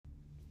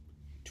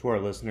To our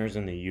listeners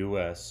in the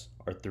US,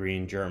 our three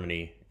in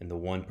Germany, and the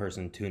one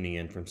person tuning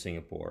in from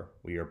Singapore,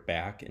 we are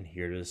back and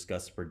here to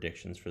discuss the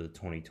predictions for the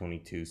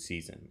 2022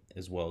 season,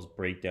 as well as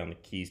break down the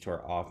keys to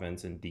our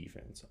offense and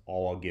defense,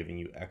 all while giving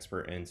you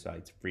expert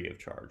insights free of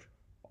charge.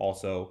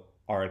 Also,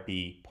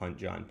 RIP Punt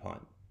John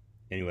Punt.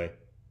 Anyway,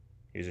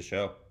 here's the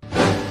show.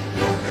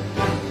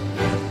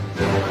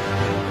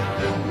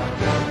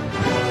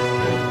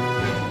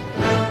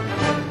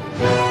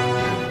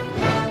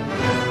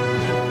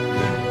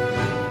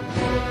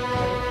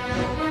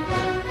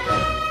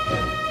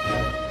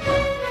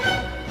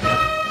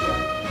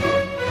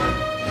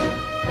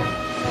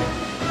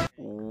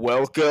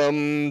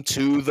 Welcome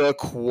to the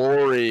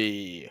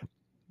Quarry.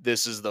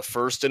 This is the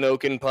First and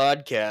Oaken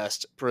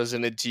podcast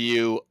presented to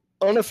you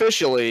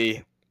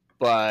unofficially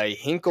by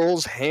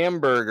Hinkle's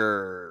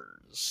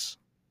Hamburgers.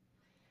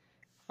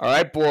 All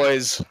right,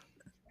 boys.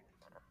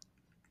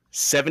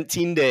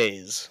 17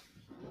 days.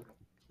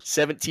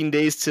 17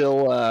 days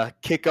till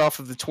kickoff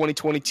of the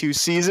 2022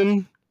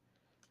 season.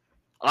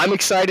 I'm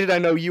excited. I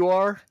know you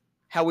are.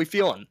 How we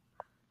feeling?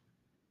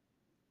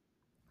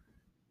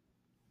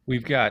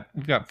 We've got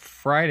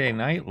Friday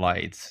night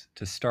lights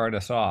to start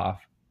us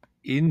off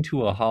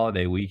into a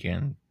holiday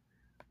weekend.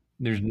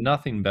 There's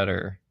nothing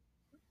better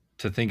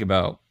to think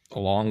about a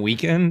long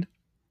weekend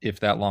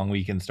if that long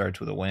weekend starts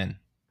with a win.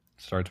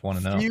 Starts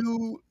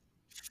 1-0.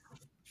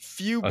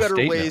 Few better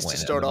ways win, to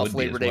start off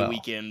Labor Day well.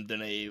 weekend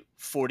than a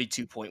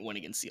 42-point win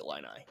against the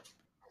Illini.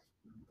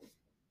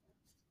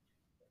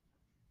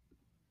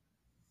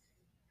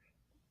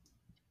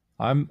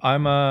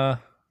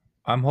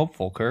 I'm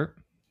hopeful, Kurt.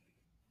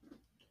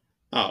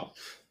 Oh,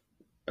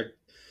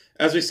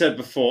 as I said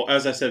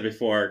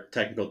before,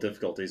 technical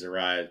difficulties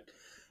arrived.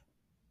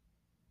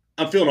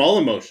 I'm feeling all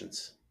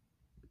emotions.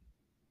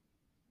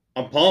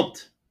 I'm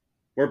pumped.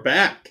 We're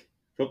back.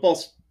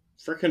 Football's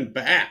freaking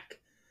back.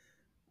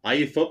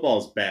 IU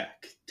football's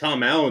back.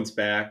 Tom Allen's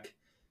back.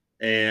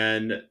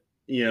 And,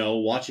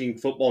 watching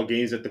football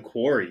games at the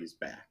Quarry is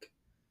back.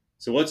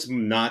 So what's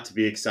not to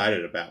be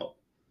excited about?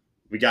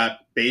 We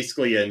got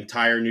basically an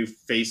entire new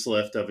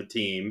facelift of a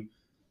team.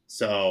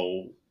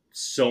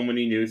 So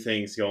many new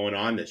things going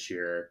on this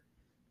year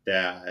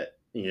that,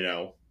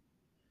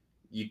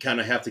 you kind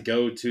of have to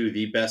go to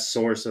the best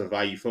source of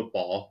IU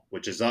football,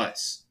 which is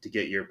us, to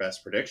get your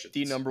best predictions.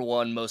 The number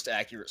one most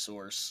accurate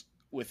source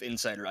with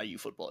insider IU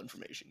football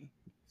information.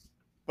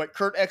 But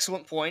Kurt,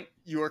 excellent point.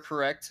 You are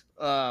correct.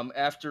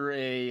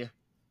 After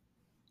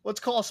let's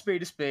call a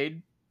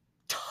spade,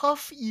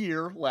 tough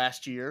year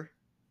last year.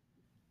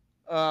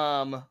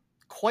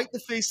 Quite the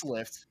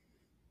facelift.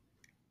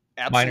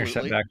 Absolutely. Minor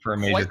setback for a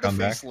major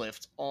comeback. Quite the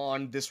facelift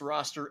on this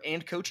roster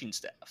and coaching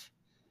staff.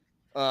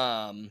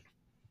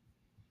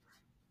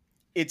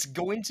 It's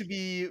going to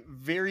be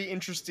very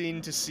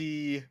interesting to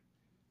see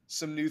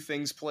some new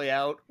things play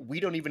out.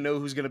 We don't even know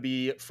who's going to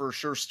be for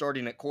sure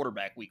starting at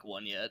quarterback week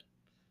 1 yet.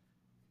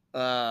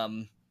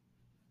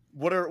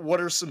 What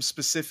are some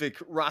specific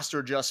roster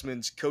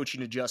adjustments,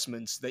 coaching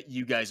adjustments that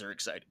you guys are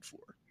excited for?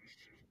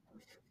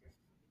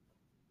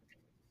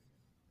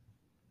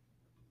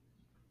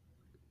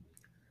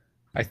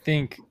 I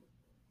think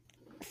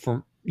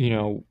for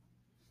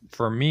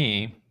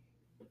me,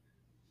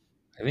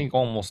 I think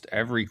almost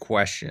every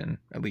question,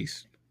 at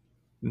least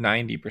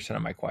 90%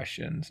 of my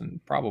questions,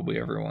 and probably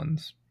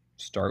everyone's,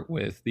 start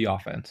with the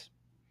offense.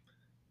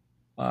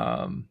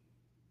 The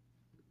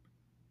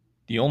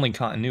only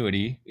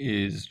continuity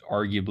is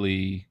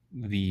arguably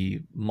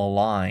the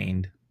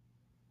maligned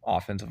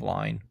offensive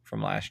line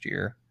from last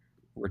year,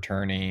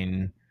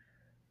 returning,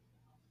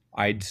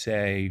 I'd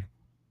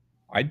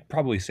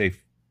probably say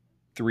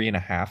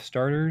 3.5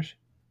 starters.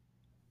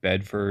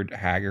 Bedford,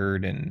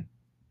 Haggard, and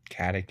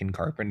Caddick and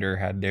Carpenter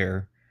had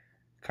their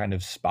kind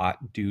of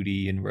spot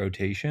duty and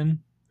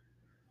rotation.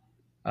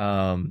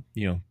 To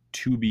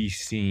be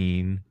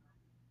seen.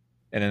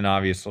 And then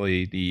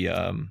obviously the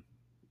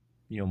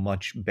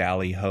much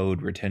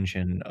ballyhoed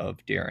retention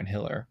of Darren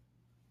Hiller.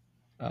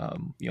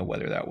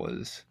 Whether that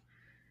was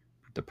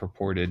the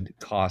purported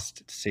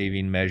cost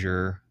saving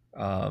measure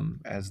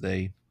as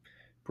they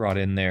brought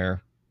in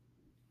their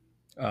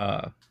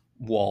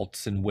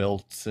Waltz and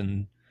Wiltz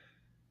and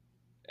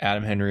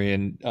Adam Henry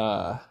and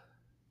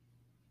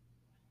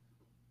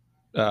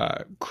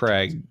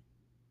Craig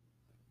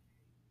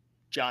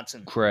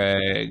Johnson.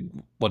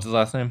 What's his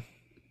last name?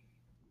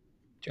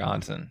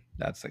 Johnson.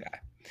 That's the guy.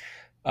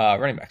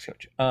 Running backs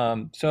coach.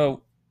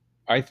 So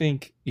I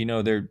think,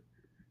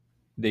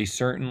 they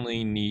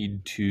certainly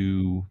need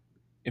to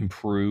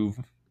improve.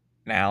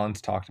 And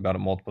Allen's talked about it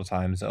multiple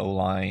times. The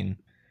O-line,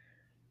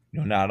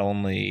 not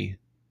only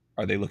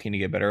are they looking to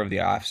get better over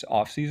the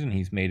off season,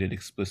 he's made it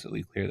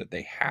explicitly clear that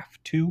they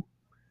have to.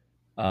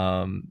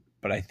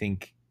 But I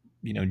think,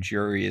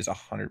 jury is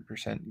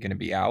 100% going to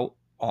be out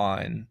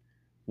on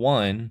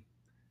one,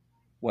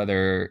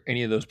 whether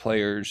any of those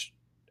players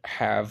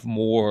have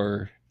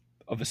more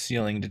of a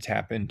ceiling to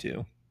tap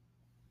into,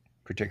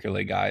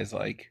 particularly guys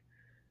like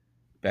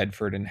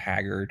Bedford and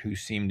Haggard, who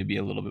seem to be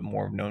a little bit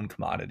more of known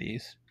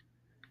commodities.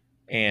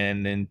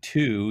 And then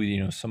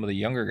 2, some of the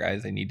younger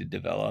guys they need to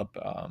develop,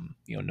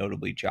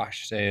 notably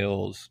Josh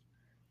Sales,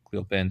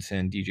 Cleo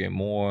Benson, DJ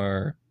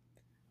Moore.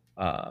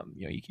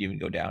 You could even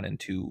go down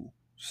into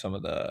some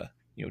of the,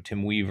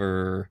 Tim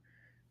Weaver.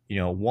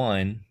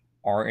 One,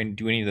 and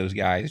do any of those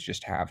guys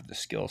just have the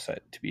skill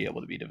set to be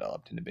able to be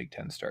developed into Big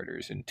Ten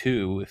starters? And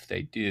 2, if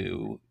they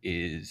do,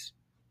 is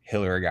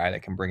Hiller a guy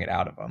that can bring it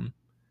out of them?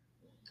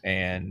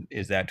 And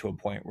is that to a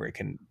point where it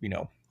can,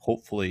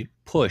 hopefully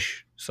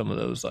push some of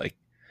those like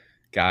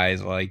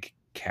guys like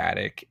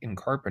Caddick and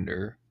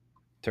Carpenter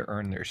to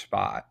earn their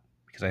spot?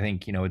 Because I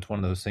think, it's one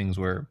of those things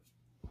where,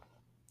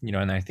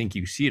 and I think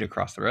you see it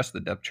across the rest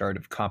of the depth chart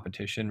of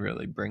competition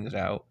really brings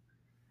out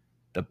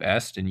the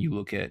best. And you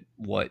look at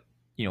what,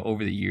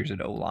 over the years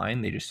at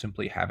O-line, they just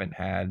simply haven't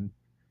had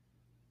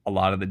a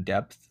lot of the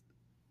depth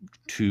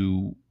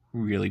to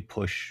really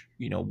push,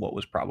 what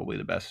was probably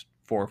the best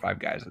 4 or 5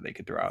 guys that they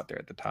could throw out there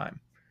at the time.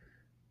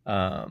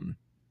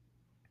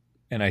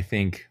 And I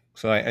think,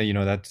 so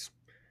that's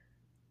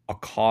a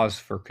cause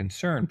for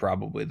concern,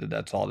 probably,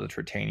 that's all that's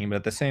retaining. But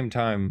at the same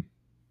time,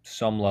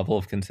 some level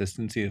of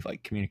consistency of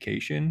like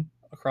communication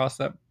across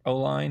that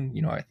O-line,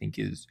 I think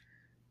is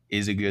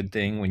a good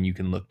thing when you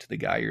can look to the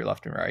guy you're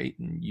left and right,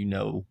 and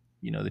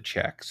the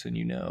checks, and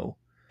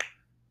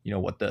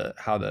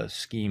how the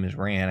scheme is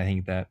ran. I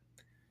think that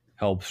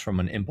helps from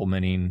an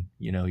implementing,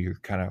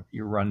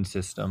 your run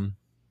system.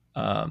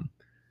 But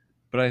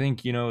I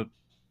think,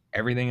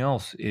 everything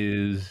else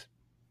is,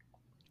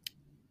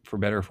 for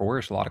better or for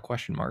worse, a lot of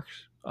question marks.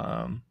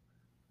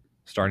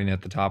 Starting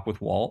at the top with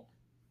Walt,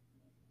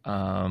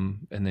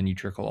 and then you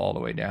trickle all the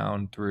way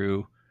down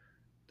through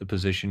the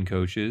position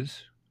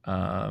coaches,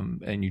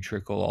 and you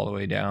trickle all the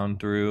way down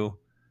through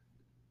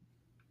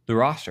the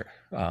roster,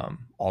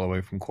 all the way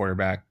from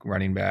quarterback,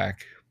 running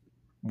back,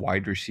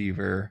 wide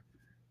receiver.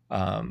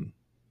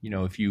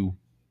 If you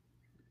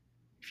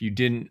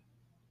didn't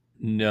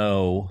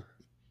know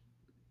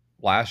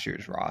last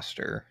year's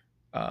roster,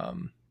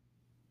 it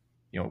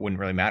wouldn't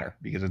really matter,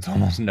 because it's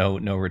almost no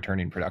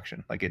returning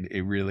production. Like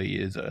it really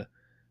is a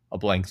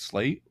blank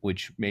slate,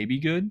 which may be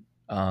good.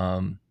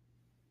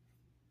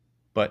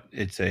 But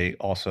it's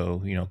also,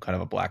 kind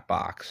of a black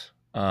box.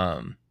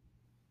 So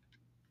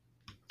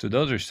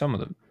those are some of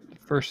the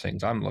first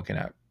things I'm looking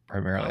at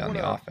primarily on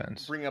the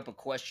offense. Bring up a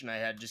question I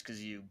had just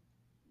because you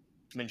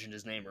mentioned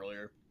his name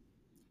earlier.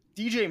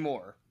 DJ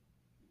Moore.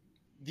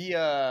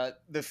 The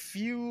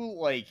few,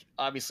 like,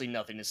 obviously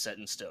nothing is set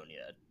in stone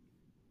yet,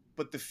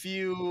 but the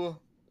few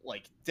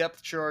like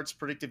depth charts,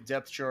 predictive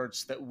depth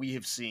charts that we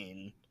have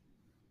seen,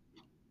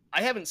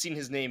 I haven't seen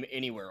his name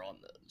anywhere on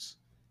those.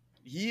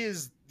 He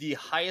is the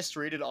highest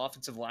rated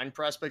offensive line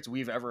prospect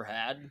we've ever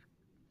had.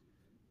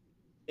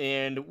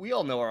 And we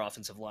all know our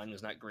offensive line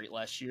was not great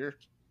last year.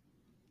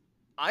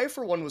 I,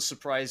 for one, was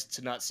surprised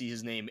to not see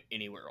his name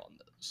anywhere on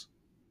those.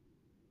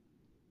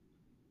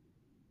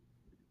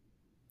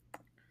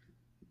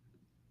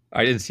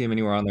 I didn't see him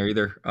anywhere on there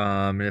either.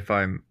 And if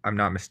I'm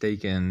not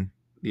mistaken,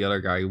 the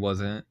other guy who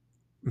wasn't,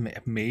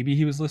 maybe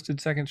he was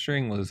listed second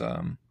string, was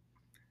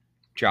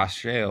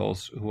Josh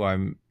Sales, who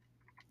I'm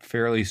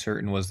fairly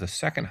certain was the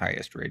second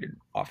highest rated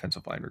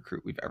offensive line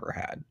recruit we've ever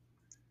had.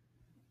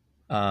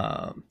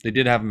 They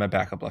did have him at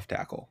backup left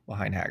tackle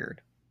behind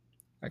Haggard,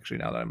 actually,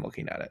 now that I'm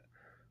looking at it.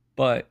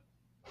 But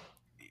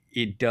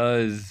it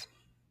does,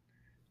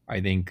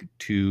 I think,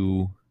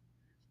 to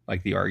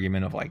like the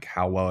argument of like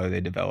how well are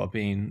they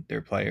developing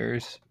their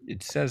players,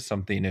 it says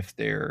something if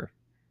their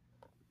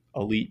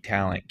elite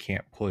talent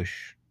can't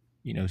push,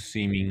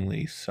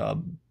 seemingly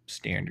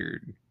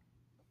substandard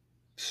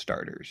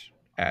starters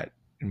at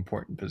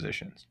important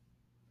positions.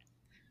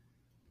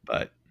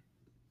 But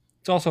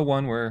it's also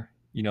one where,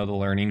 the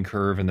learning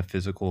curve and the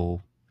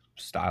physical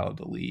style of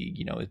the league,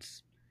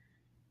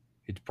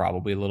 it's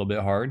probably a little bit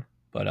hard.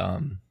 But I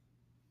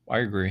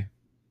agree.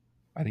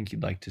 I think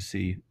you'd like to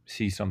see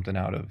something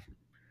out of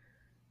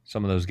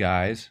some of those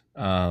guys.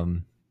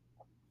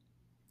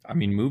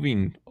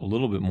 Moving a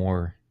little bit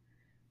more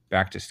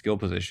back to skill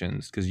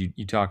positions, because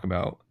you talk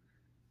about,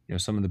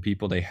 some of the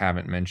people they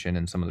haven't mentioned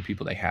and some of the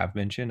people they have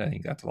mentioned. I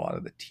think that's a lot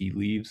of the tea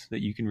leaves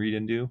that you can read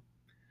into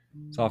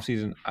this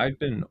offseason. I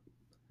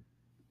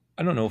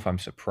don't know if I'm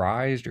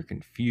surprised or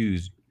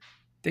confused.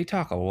 They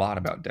talk a lot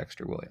about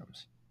Dexter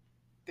Williams.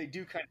 They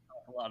do kind of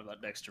talk a lot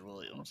about Dexter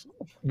Williams.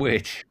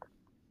 Which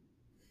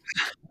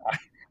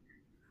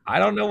I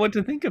don't know what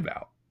to think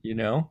about,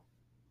 I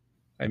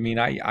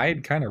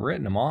had kind of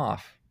written him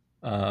off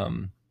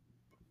for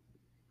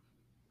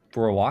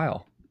a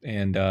while.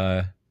 And,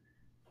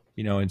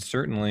 and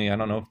certainly, I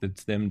don't know if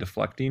it's them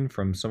deflecting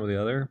from some of the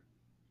other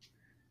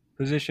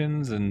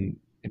positions and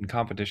in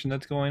competition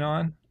that's going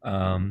on.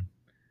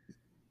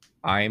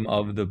 I'm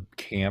of the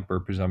camp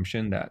or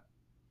presumption that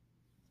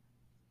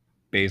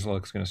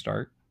Bazelak's going to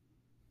start.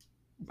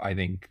 I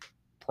think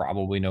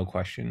probably no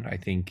question. I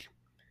think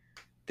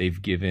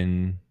they've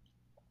given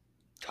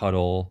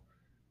Tuttle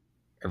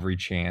every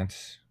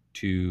chance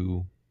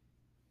to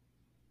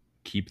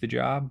keep the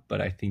job,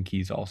 but I think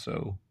he's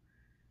also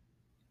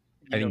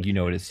I think you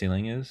know what his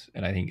ceiling is,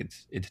 and I think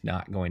it's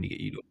not going to get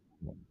you to.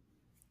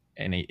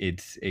 And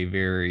it's a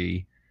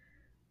very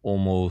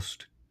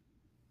almost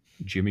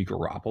Jimmy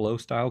Garoppolo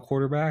style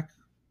quarterback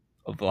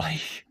of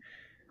like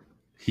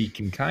he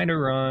can kind of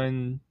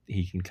run,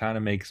 he can kind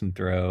of make some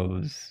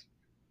throws,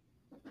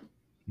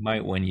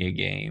 might win you a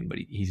game, but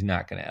he's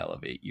not going to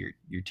elevate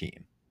your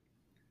team.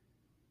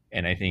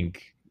 And I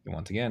think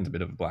once again it's a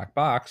bit of a black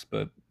box,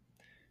 but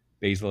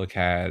Baszler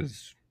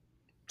has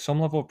some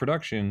level of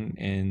production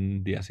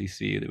in the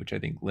SEC, which I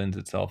think lends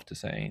itself to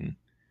saying,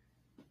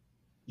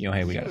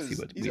 hey, we got to see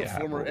what he's we a have.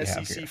 former what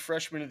SEC here.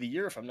 Freshman of the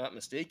Year, if I'm not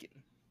mistaken.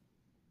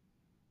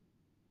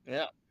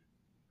 Yeah,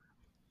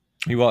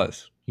 he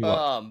was.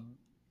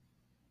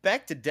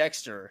 Back to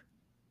Dexter.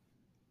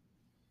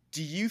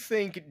 Do you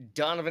think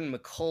Donaven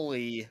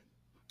McCulley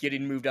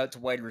getting moved out to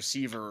wide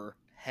receiver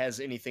has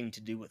anything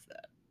to do with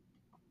that?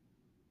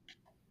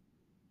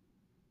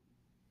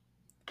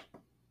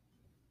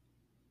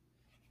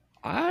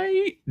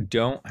 I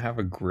don't have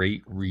a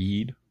great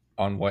read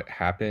on what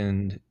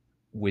happened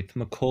with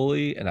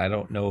McCulley, and I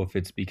don't know if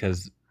it's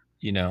because,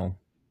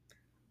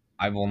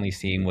 I've only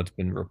seen what's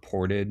been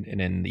reported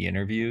and in the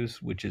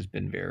interviews, which has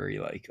been very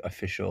like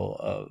official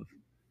of,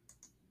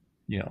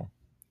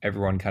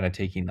 everyone kind of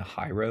taking the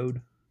high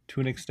road to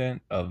an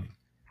extent of,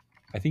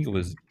 I think it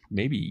was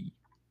maybe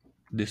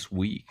this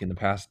week in the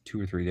past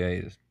 2 or 3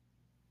 days,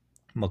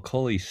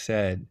 McCulley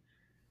said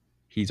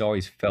he's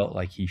always felt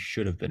like he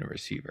should have been a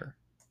receiver.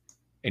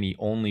 And he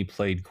only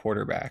played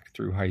quarterback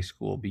through high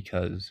school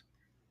because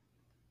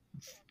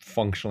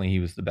functionally he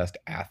was the best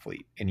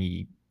athlete, and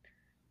he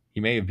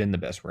may have been the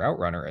best route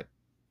runner at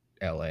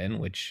LN,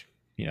 which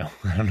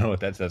I don't know what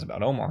that says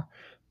about Omar,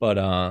 but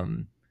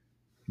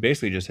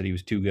basically just said he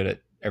was too good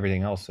at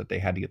everything else that they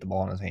had to get the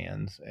ball in his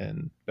hands,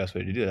 and the best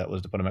way to do that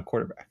was to put him at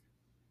quarterback,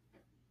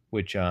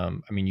 which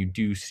you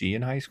do see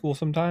in high school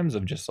sometimes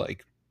of just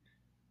like,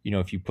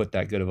 if you put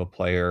that good of a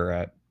player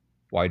at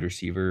wide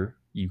receiver,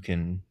 you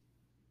can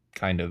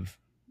kind of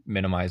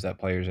minimize that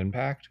player's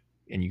impact,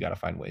 and you got to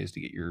find ways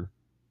to get your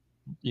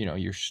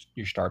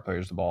star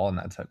players the ball, and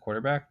that's at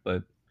quarterback.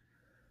 But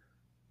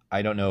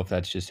I don't know if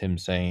that's just him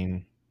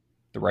saying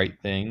the right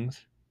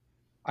things.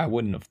 I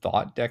wouldn't have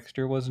thought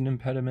Dexter was an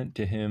impediment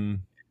to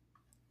him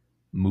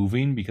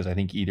moving, because I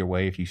think either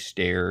way, if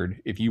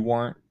you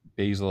weren't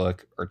Baszler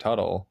or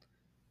Tuttle,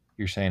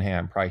 you're saying, hey,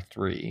 I'm probably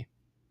 3.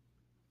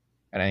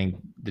 And I think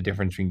the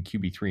difference between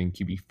QB3 and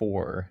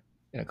QB4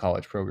 in a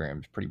college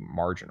program is pretty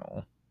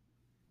marginal.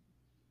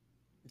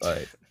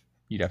 But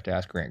you'd have to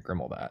ask Grant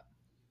Grimmel that.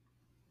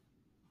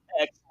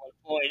 Excellent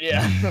point,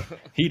 yeah.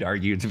 He'd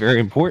argue it's very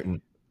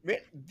important. Man,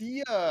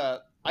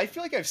 I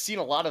feel like I've seen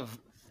a lot of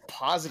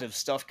positive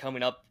stuff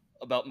coming up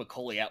about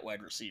McCulley at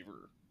wide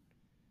receiver.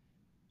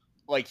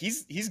 Like,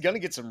 he's going to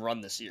get some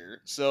run this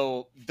year,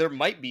 so there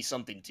might be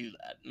something to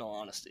that, in all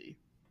honesty.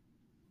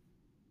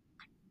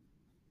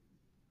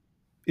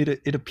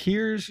 It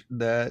appears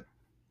that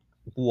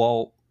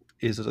Walt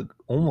is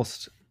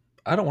almost,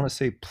 I don't want to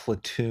say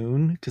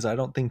platoon, because I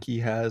don't think he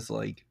has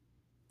like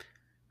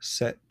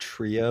set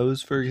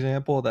trios, for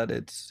example, that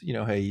it's,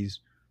 hey,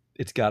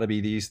 it's got to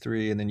be these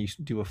 3, and then you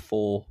do a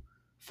full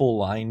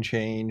line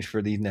change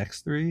for these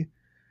next 3.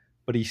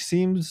 But he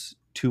seems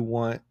to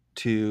want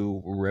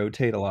to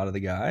rotate a lot of the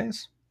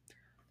guys.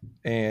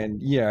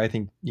 And yeah, I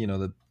think,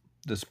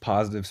 this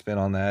positive spin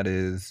on that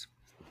is,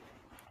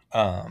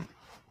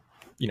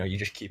 you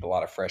just keep a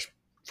lot of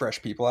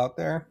fresh people out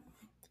there.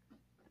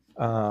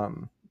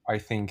 I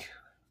think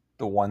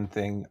the one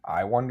thing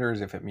I wonder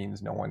is if it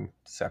means no one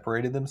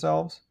separated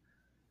themselves.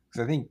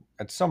 Because I think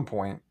at some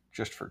point,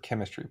 just for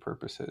chemistry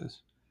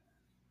purposes,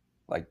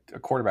 like a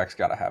quarterback's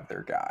got to have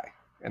their guy,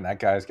 and that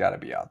guy's got to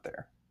be out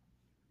there.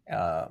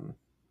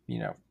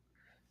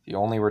 The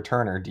only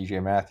returner,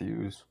 DJ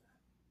Matthews,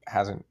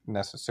 hasn't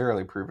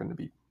necessarily proven to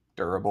be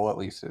durable, at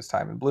least his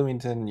time in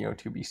Bloomington,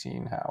 to be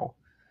seen how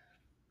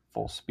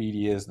full speed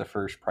he is the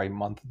first probably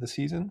month of the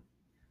season.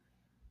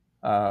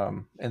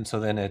 And so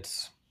then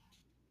it's,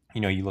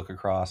 you look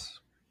across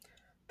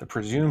the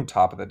presumed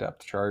top of the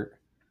depth chart,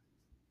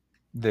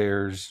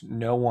 there's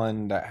no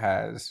one that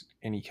has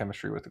any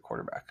chemistry with the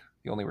quarterback.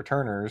 The only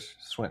returners,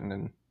 Swinton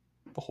and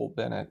the whole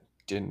Bennett,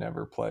 didn't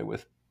ever play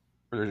with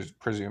their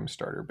presumed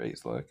starter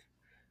Baszler.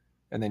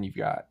 And then you've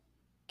got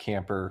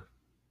Camper,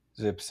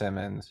 Zip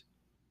Simmons,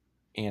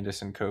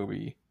 Anderson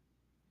Kobe,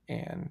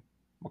 and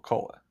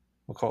McCulley.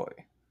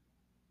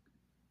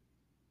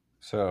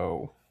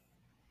 So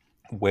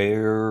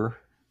where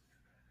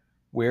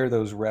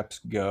those reps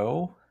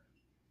go,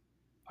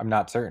 I'm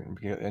not certain.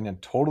 In a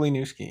totally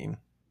new scheme,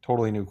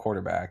 totally new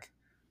quarterback,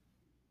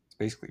 it's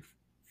basically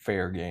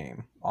fair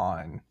game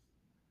on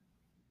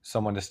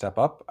someone to step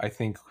up. I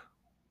think,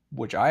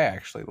 which I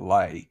actually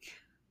like,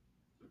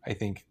 I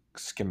think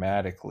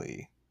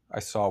schematically, I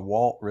saw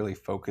Walt really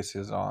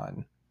focuses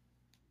on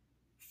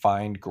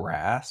find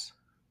grass.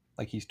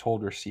 Like, he's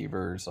told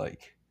receivers,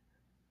 like,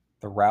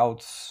 the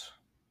routes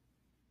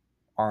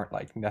aren't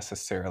like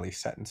necessarily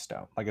set in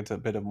stone. Like, it's a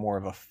bit of more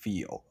of a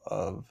feel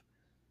of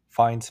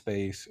find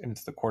space, and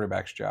it's the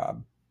quarterback's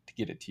job to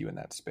get it to you in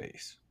that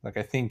space. Like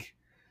I think,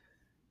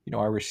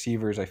 our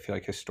receivers, I feel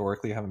like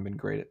historically haven't been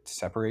great at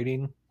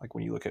separating. Like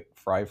when you look at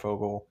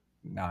Freifogel,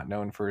 not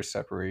known for his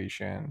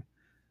separation.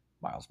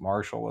 Miles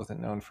Marshall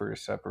wasn't known for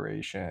his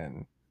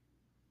separation.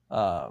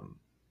 You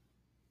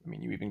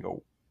even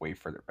go way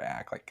further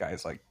back, like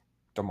guys like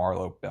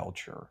DeMarlo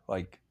Belcher,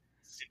 like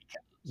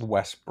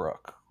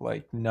Westbrook,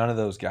 like none of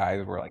those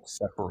guys were like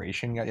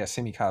separation guys. Yeah,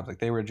 Sidney Cobbs, like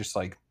they were just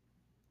like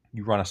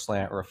you run a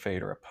slant or a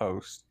fade or a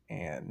post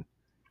and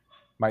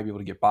might be able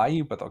to get by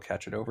you, but they'll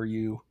catch it over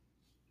you.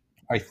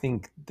 I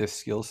think the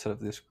skill set of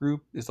this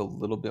group is a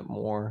little bit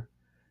more.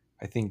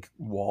 I think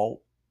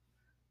Walt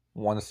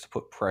wants to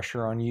put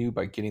pressure on you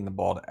by getting the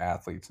ball to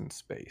athletes in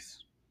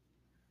space.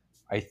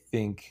 I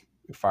think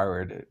if I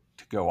were to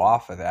go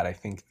off of that, I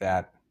think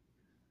that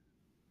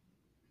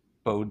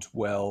bodes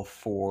well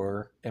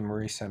for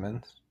Emery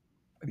Simmons.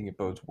 I think it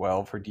bodes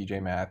well for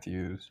DJ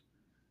Matthews.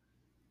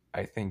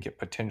 I think it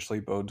potentially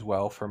bodes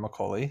well for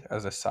McCauley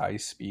as a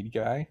size speed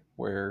guy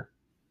where,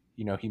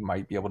 he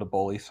might be able to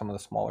bully some of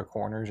the smaller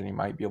corners and he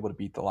might be able to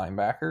beat the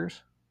linebackers.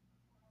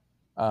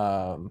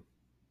 And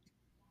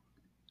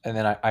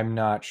then I'm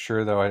not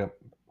sure, though,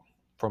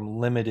 from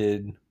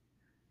limited,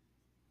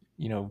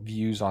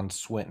 views on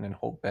Swinton and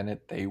Holt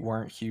Bennett, they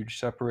weren't huge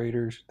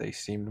separators. They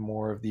seemed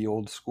more of the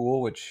old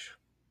school, which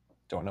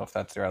don't know if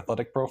that's their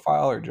athletic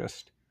profile or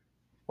just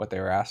what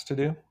they were asked to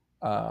do.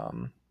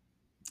 And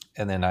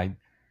then I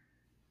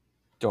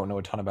don't know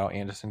a ton about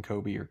Anderson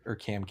Kobe or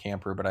Cam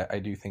Camper, but I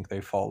do think they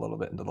fall a little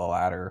bit into the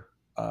ladder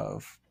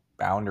of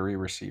boundary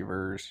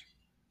receivers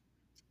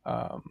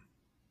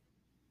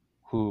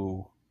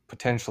who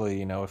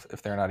potentially,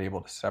 if they're not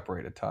able to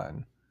separate a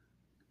ton,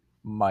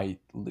 might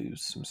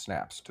lose some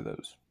snaps to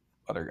those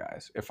other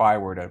guys, if I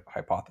were to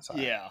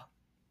hypothesize. Yeah.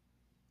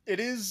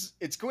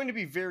 It's going to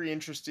be very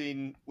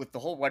interesting with the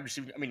whole wide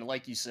receiver. I mean,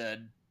 like you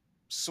said,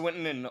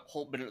 Swinton and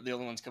Holt Bennett are the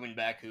only ones coming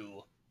back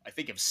who I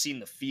think have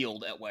seen the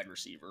field at wide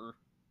receiver.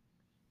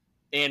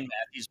 And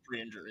Matthews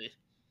pre-injury.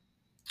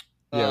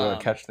 Yeah,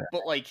 catch that.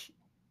 But like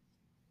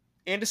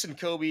Anderson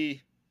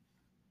Kobe,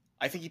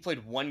 I think he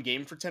played one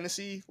game for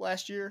Tennessee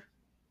last year.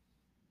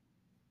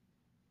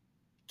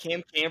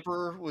 Cam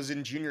Camper was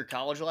in junior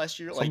college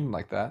last year. Something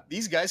like that.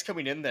 These guys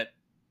coming in that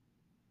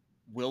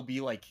will be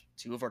like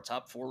two of our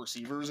top 4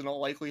 receivers in all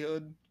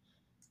likelihood.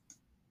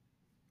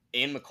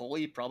 And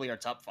McCauley, probably our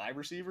top 5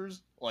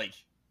 receivers. Like,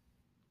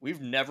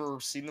 we've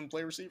never seen them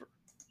play receiver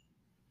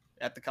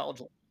at the college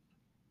level.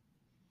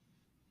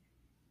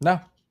 No,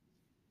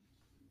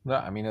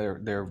 I mean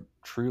they're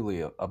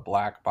truly a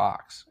black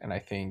box, and I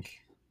think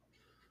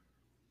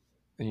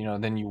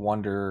then you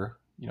wonder,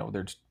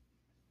 there's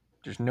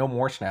no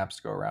more snaps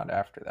to go around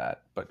after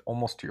that. But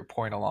almost to your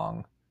point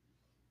along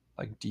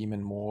like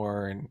Demon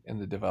Moore and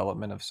the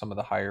development of some of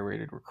the higher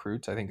rated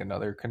recruits, I think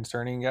another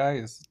concerning guy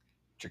is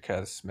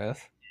Jaquez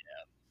Smith.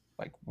 Yeah,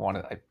 like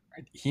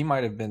he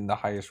might have been the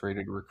highest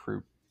rated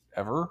recruit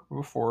ever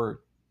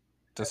before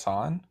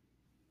Dasan.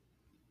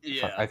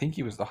 Yeah, I think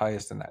he was the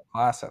highest in that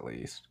class at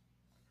least.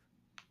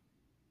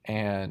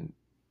 And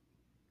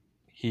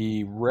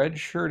he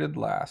redshirted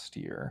last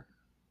year.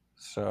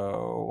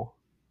 So,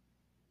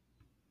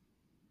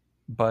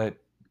 but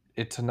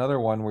it's another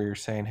one where you're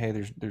saying, hey,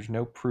 there's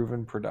no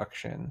proven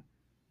production.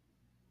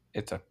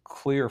 It's a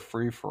clear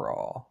free for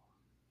all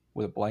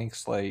with a blank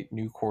slate,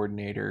 new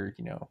coordinator,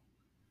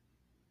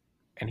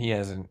 and he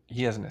hasn't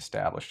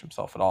established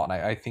himself at all. And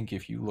I think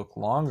if you look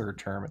longer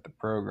term at the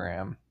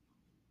program,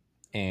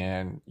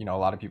 and a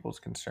lot of people's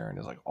concern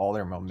is like all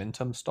their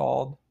momentum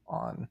stalled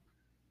on,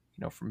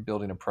 from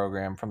building a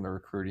program from the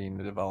recruiting,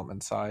 the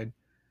development side.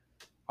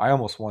 I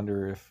almost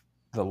wonder if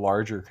the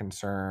larger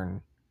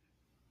concern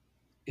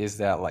is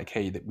that like,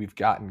 hey, that we've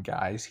gotten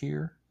guys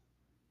here,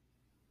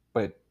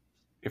 but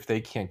if they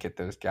can't get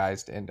those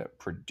guys to end up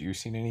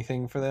producing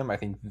anything for them, I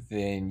think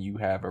then you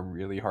have a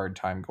really hard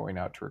time going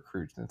out to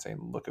recruits and saying,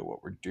 look at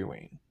what we're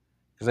doing.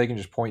 Because they can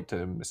just point to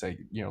them and say,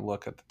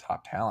 look at the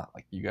top talent.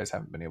 Like, you guys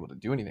haven't been able to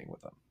do anything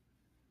with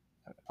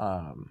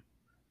them.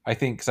 I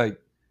think because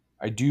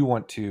I do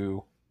want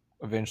to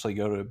eventually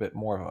go to a bit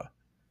more of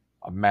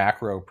a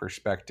macro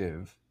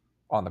perspective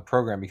on the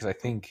program, because I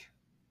think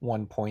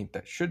one point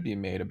that should be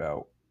made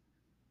about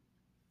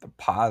the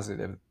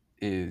positive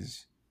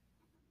is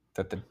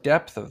that the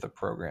depth of the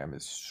program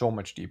is so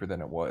much deeper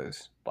than it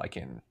was like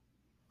in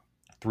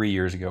 3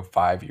 years ago,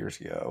 5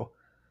 years ago.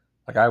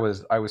 Like I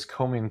was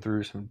combing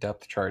through some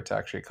depth charts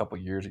actually a couple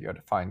years ago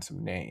to find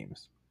some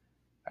names.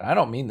 And I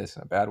don't mean this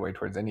in a bad way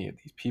towards any of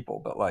these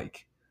people, but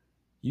like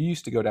you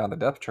used to go down the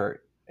depth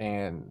chart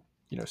and,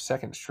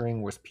 second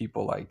string was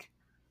people like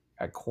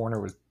at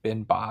corner was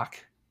Ben Bach.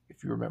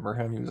 If you remember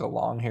him, he was a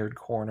long-haired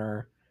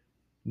corner.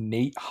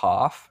 Nate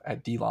Hoff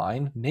at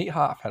D-line. Nate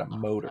Hoff had a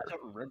motor. I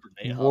don't remember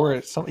Nate He Hoff. wore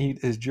it.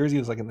 His jersey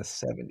was like in the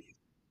 70s.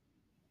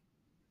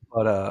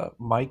 But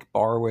Mike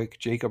Barwick,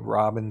 Jacob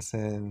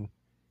Robinson,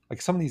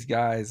 like some of these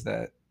guys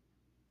that,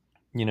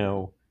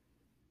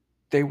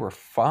 they were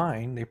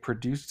fine. They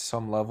produced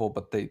some level,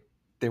 but they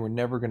were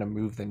never going to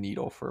move the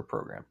needle for a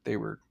program. They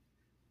were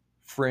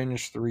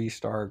fringe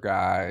 3-star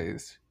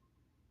guys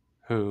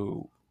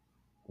who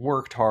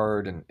worked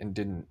hard and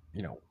didn't,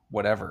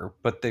 whatever,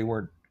 but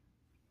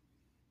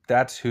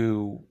that's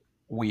who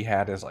we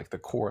had as like the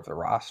core of the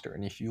roster.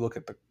 And if you look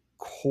at the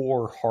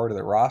core heart of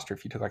the roster,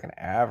 if you took like an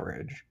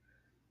average,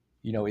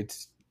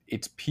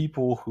 it's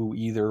people who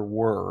either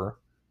were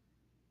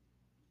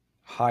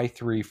high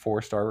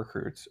 3-4-star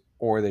recruits,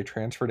 or they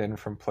transferred in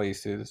from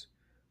places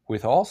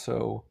with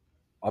also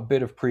a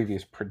bit of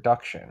previous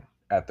production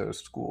at those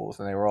schools,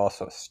 and they were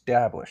also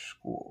established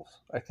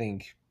schools. I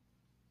think,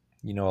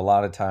 a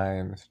lot of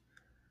times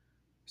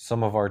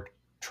some of our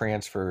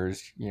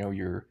transfers,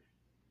 your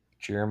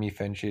Jeremy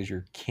Finches,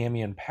 your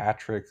Camion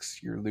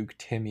Patricks, your Luke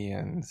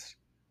Timians,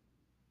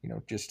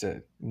 just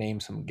to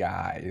name some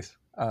guys,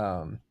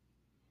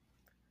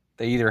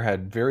 they either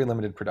had very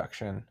limited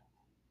production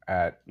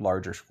at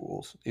larger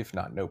schools, if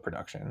not no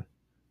production,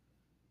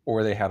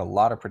 or they had a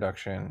lot of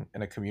production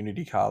in a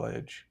community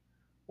college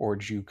or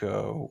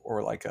JUCO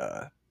or like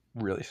a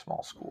really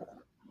small school.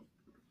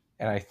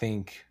 And I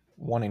think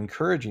one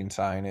encouraging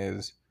sign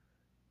is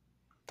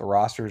the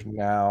rosters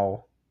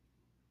now,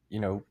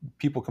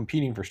 people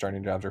competing for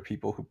starting jobs are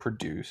people who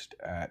produced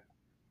at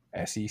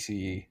SEC,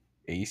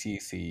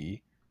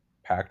 ACC,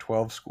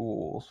 Pac-12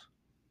 schools,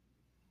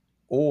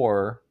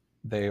 or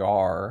they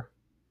are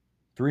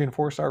 3 and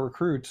 4-star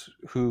recruits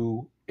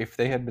who, if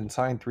they had been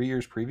signed 3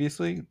 years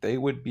previously, they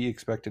would be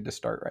expected to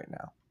start right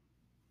now.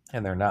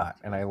 And they're not.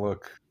 And I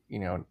look,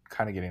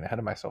 kind of getting ahead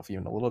of myself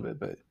even a little bit,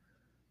 but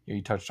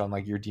you touched on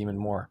like your Demon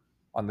Moore.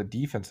 On the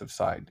defensive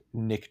side,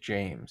 Nick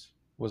James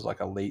was like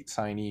a late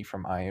signee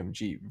from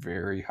IMG,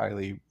 very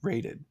highly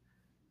rated.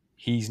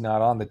 He's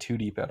not on the 2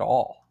 deep at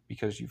all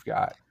because you've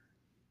got,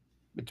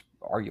 it's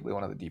arguably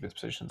one of the deepest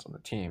positions on the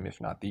team,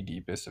 if not the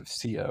deepest, of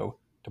CO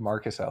to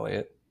Marcus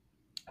Elliott.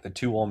 The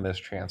 2 Ole Miss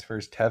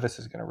transfers, Tevis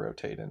is going to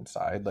rotate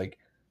inside. Like,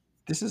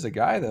 this is a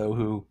guy, though,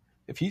 who,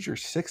 if he's your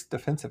 6th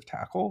defensive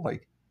tackle,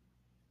 like,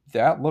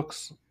 that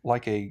looks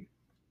like a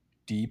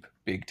deep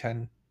Big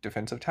Ten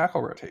defensive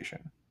tackle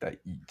rotation that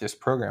this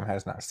program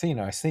has not seen.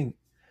 I think,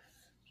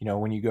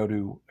 when you go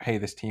to, hey,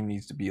 this team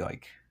needs to be,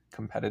 like,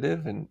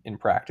 competitive and in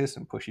practice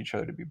and push each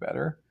other to be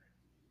better,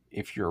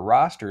 if your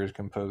roster is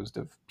composed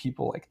of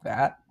people like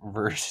that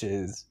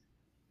versus,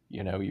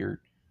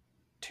 your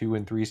 2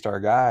 and 3-star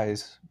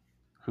guys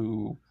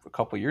who a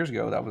couple years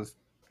ago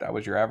that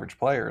was your average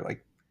player,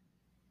 like,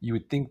 you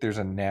would think there's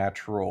a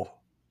natural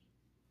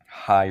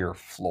higher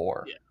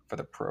floor for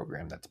the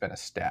program that's been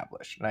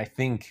established. And I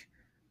think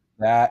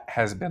that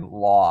has been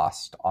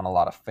lost on a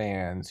lot of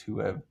fans who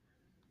have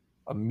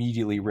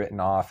immediately written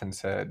off and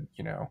said,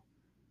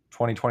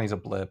 2020 is a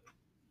blip.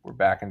 We're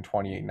back in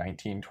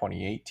 2019,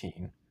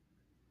 2018.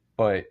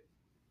 But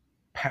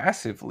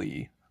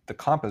passively, the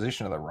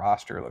composition of the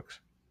roster looks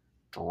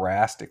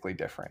drastically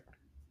different,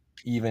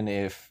 even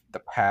if the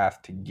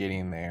path to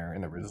getting there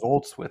and the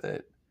results with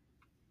it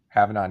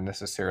have not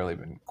necessarily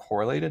been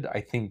correlated.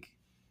 I think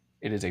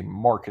it is a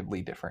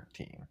markedly different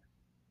team.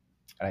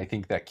 And I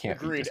think that can't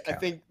be discounted. I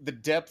think the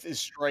depth is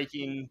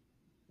striking.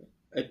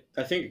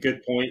 I think a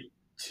good point,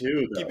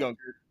 too, though. Keep going,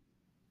 Kurt.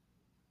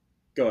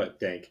 Go ahead,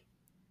 Dank.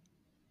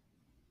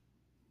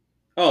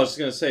 Oh, I was just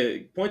going to say,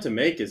 point to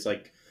make is,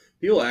 like,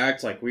 people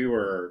act like we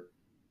were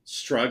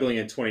struggling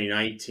in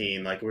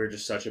 2019, like we were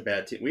just such a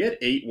bad team. We had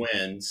 8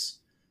 wins.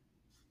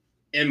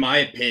 In my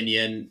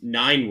opinion,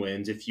 9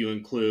 wins if you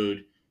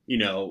include,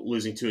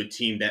 losing to a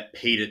team that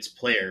paid its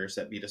players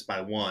that beat us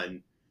by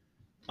 1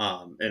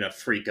 in a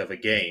freak of a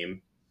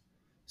game.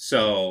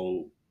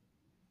 So,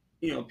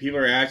 people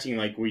are acting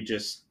like we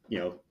just,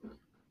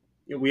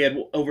 we had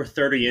over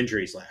 30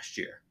 injuries last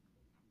year.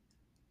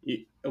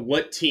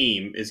 What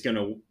team is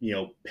going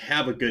to,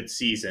 have a good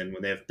season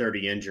when they have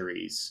 30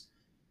 injuries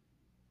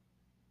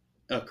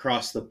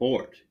across the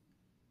board?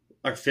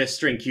 Our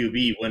 5th-string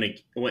QB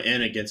went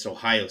in against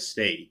Ohio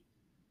State.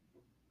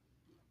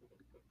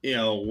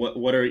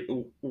 What are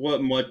you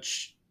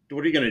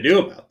going to do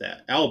about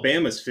that?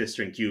 Alabama's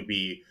 5th-string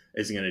QB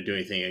isn't going to do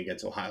anything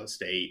against Ohio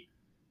State.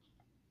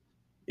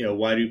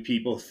 Why do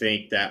people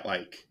think that,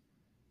 like,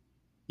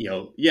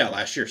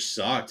 last year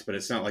sucked, but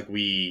it's not like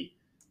we,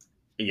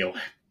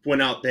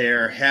 went out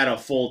there, had a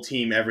full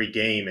team every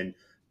game and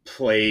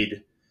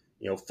played,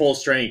 full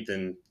strength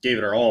and gave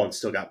it our all and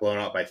still got blown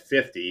out by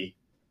 50.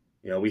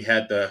 We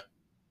had the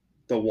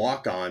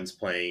walk-ons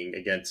playing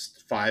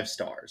against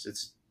 5-stars.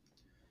 It's,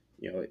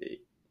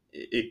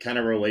 it kind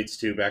of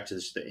relates back to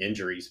just the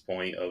injuries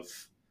point of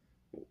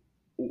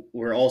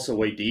we're also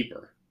way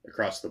deeper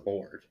across the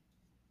board.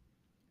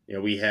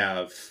 We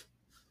have,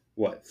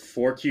 4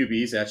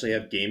 QBs actually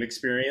have game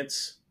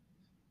experience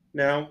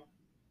now?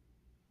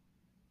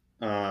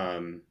 I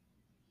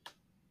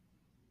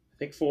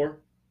think 4.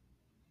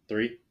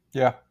 3.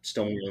 Yeah.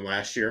 Still more than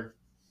last year.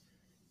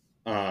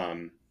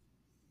 And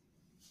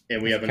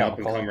we have an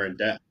up-and-comer in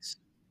Dex.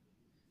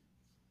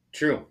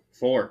 True.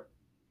 4.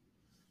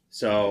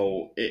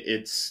 So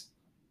that's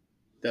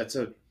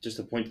just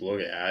a point to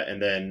look at.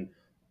 And then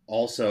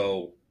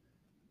also,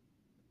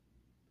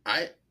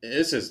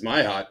 this is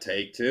my hot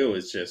take too.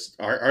 Is just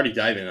already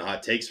diving into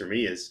hot takes for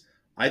me. Is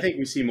I think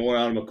we see more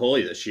out of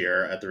McCauley this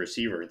year at the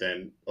receiver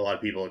than a lot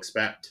of people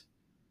expect.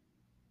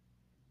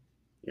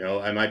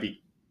 I might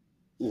be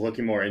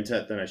looking more into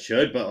it than I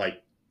should,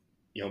 but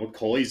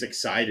McCauley's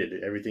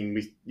excited. Everything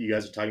you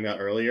guys were talking about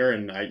earlier,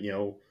 and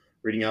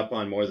reading up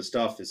on more of the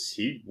stuff is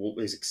he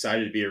is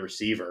excited to be a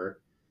receiver.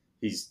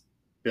 He's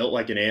built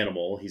like an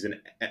animal.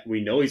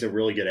 We know he's a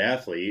really good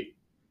athlete.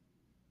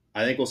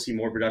 I think we'll see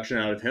more production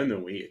out of him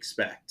than we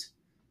expect.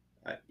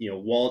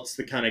 Walt's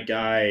the kind of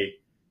guy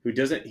who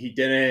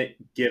didn't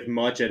give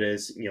much at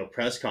his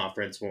press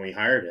conference when we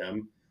hired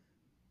him,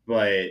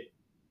 but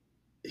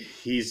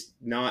he's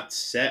not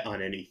set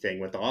on anything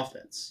with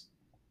offense.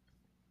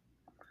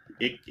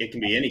 It can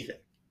be anything.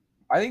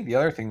 I think the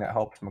other thing that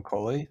helps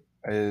McCauley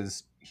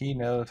is he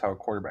knows how a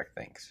quarterback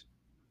thinks.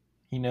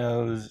 He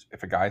knows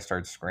if a guy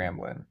starts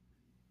scrambling,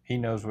 he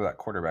knows where that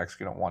quarterback's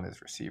going to want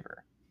his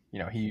receiver.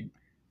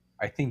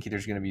 I think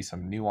there's going to be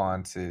some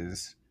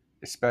nuances,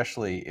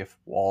 especially if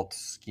Walt's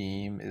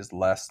scheme is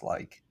less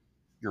like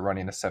you're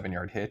running a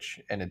 7-yard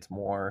hitch and it's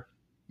more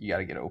you got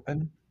to get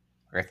open.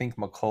 I think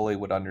McCauley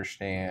would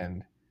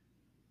understand,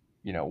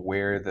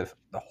 where the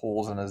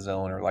holes in the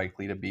zone are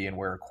likely to be and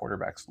where a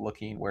quarterback's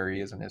looking, where he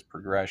is in his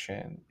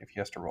progression, if he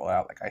has to roll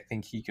out. I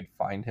think he could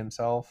find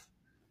himself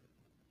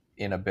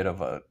in a bit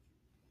of an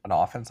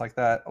offense like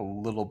that a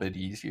little bit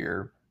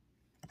easier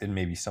than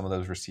maybe some of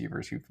those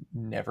receivers who've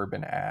never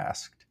been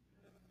asked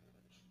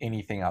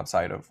anything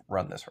outside of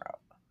run this route.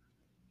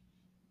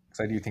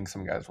 Because I do think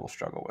some guys will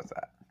struggle with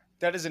that.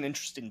 That is an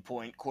interesting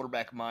point,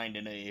 quarterback mind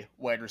in a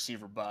wide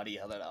receiver body,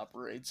 how that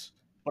operates.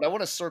 But I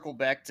want to circle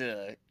back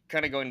to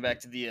kind of going back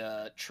to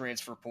the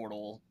transfer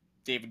portal,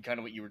 David, kind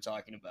of what you were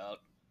talking about.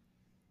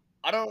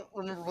 I don't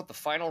remember what the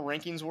final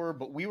rankings were,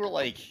 but we were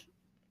like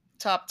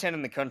top 10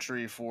 in the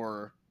country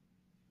for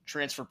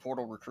transfer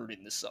portal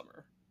recruiting this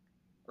summer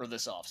or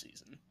this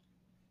offseason.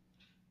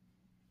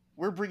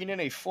 We're bringing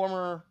in a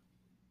former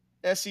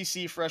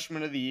SEC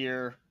freshman of the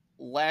year,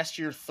 last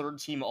year third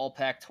team All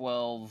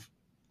Pac-12,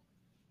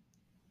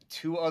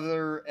 2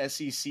 other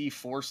SEC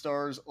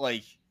 4-stars.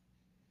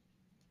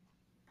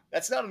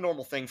 That's not a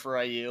normal thing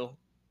for IU,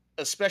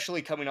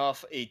 especially coming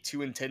off a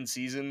 2-10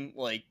 season.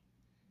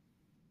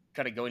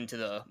 Kind of going to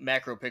the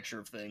macro picture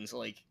of things.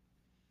 I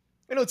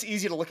know it's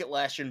easy to look at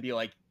last year and be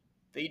like,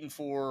 the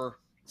 8-4,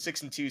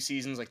 6-2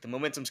 seasons, the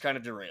momentum's kind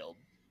of derailed.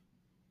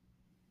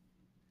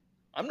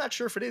 I'm not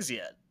sure if it is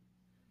yet.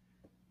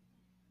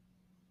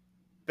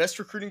 Best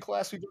recruiting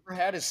class we've ever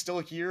had is still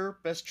here.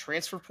 Best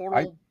transfer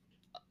portal,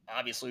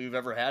 obviously, we've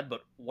ever had,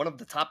 but one of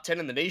the top 10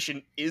 in the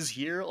nation is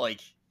here.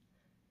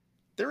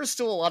 There is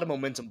still a lot of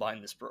momentum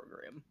behind this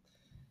program.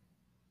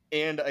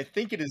 And I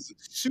think it is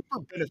super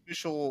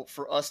beneficial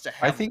for us to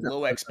have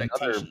low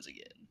expectations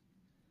again.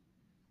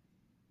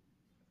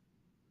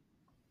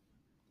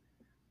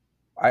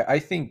 I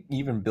think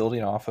even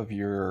building off of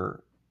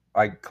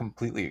I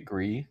completely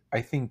agree.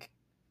 I think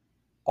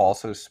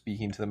also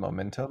speaking to the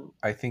momentum,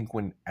 I think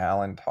when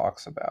Allen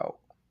talks about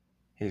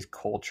his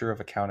culture of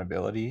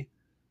accountability,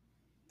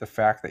 the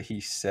fact that he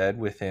said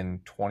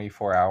within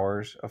 24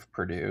 hours of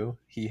Purdue,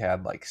 he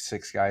had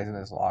 6 guys in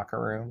his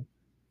locker room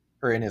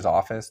or in his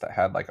office that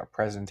had a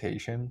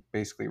presentation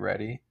basically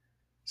ready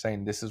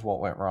saying this is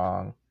what went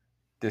wrong,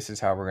 this is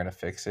how we're going to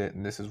fix it,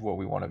 and this is what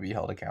we want to be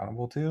held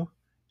accountable to,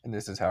 and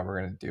this is how we're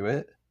going to do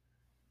it.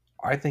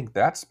 I think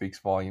that speaks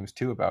volumes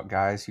too about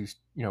guys who,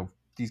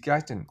 these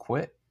guys didn't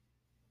quit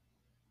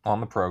on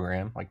the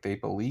program. They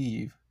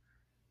believe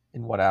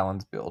in what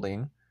Allen's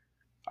building.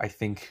 I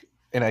think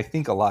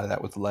a lot of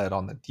that was led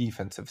on the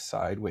defensive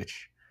side,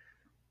 which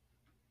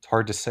it's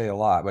hard to say a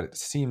lot, but it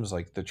seems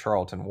like the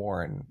Charlton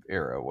Warren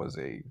era was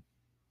a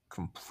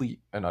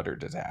complete and utter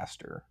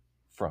disaster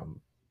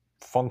from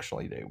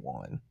functionally day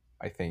one.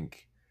 I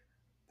think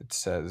it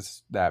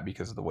says that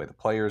because of the way the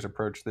players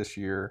approached this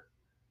year,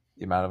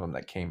 the amount of them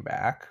that came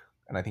back,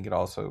 and I think it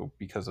also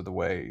because of the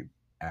way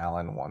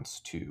Allen wants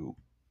to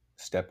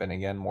step in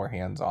again, more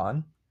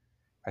hands-on.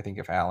 I think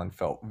if Allen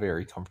felt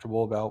very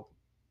comfortable about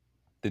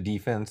the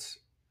defense,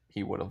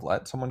 he would have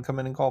let someone come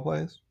in and call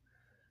plays.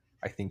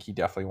 I think he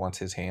definitely wants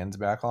his hands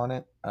back on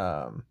it.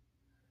 And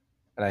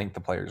I think the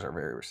players are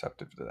very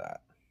receptive to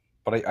that.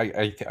 But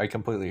I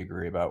completely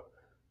agree about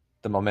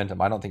the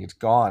momentum. I don't think it's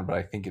gone, but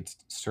I think it's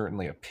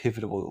certainly a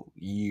pivotal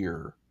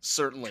year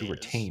to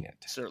retain it.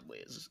 Certainly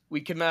is.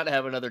 We cannot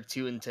have another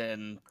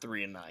 2-10,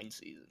 3-9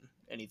 season.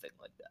 Anything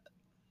like that.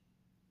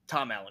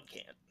 Tom Allen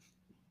can't.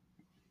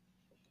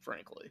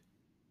 Frankly.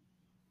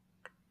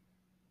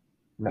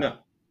 No.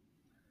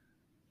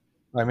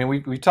 I mean,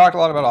 we talked a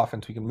lot about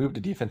offense. We can move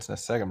to defense in a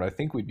second, but I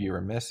think we'd be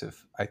remiss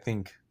if I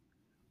think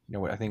at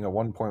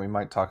one point we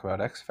might talk about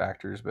X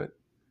factors, but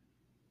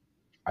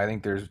I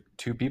think there's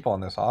 2 people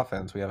on this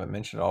offense we haven't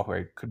mentioned at all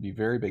who could be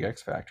very big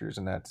X factors,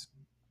 and that's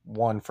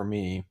one for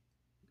me,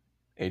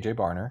 AJ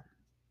Barner,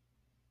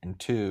 and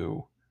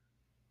 2,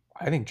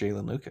 I think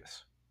Jalen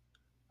Lucas.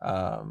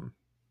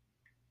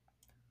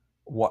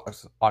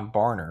 What on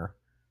Barner?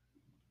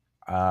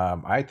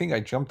 I think I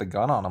jumped the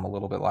gun on him a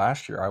little bit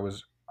last year.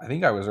 I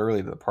think I was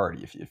early to the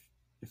party.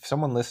 If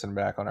someone listened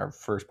back on our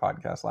first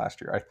podcast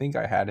last year, I think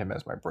I had him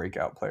as my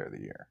breakout player of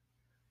the year,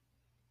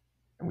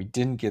 and we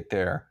didn't get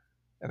there,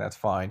 and that's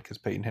fine because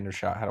Peyton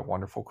Hendershot had a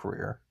wonderful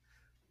career,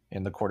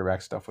 and the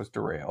quarterback stuff was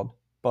derailed.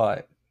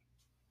 But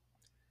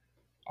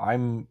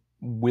I'm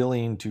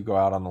willing to go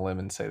out on the limb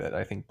and say that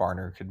I think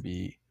Barner could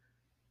be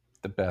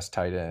the best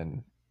tight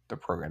end the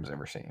program's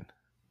ever seen.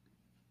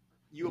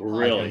 You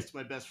Really? apologize to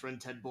my best friend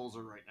Ted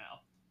Bolzer right now.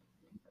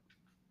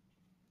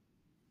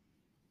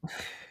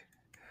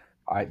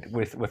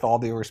 With all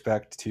due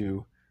respect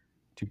to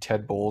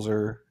Ted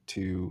Bolzer,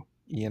 to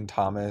Ian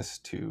Thomas,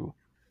 to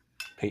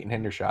Peyton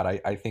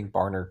Hendershot, I think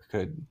Barner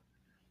could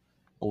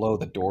blow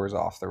the doors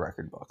off the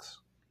record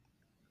books.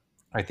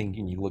 I think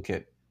when you look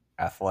at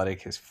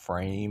athletic, his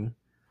frame,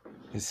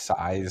 his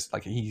size,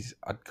 like he's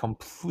a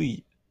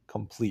complete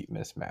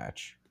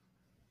mismatch.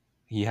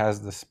 He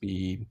has the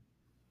speed.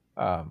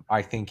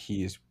 I think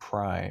he is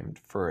primed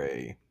for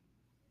a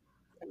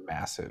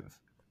massive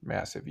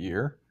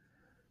year.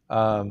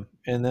 And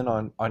then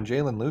on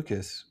Jalen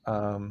Lucas,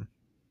 I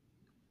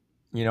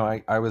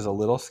was a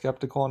little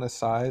skeptical on his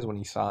size when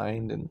he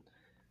signed and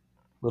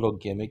little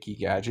gimmicky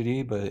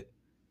gadgety, but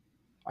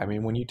I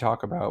mean, when you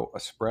talk about a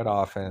spread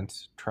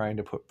offense trying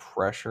to put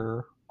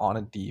pressure on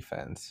a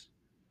defense,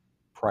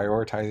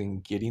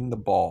 prioritizing getting the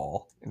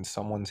ball in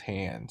someone's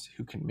hands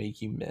who can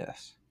make you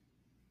miss,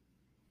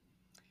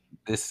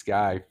 this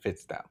guy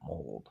fits that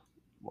mold.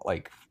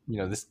 Like,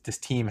 this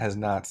team has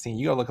not seen.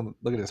 You gotta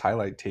look at his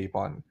highlight tape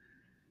on,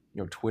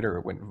 Twitter.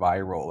 It went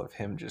viral of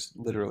him just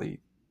literally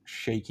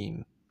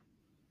shaking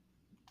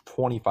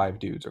 25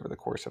 dudes over the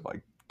course of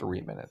like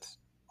 3 minutes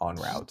on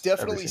routes.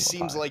 Definitely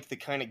seems like the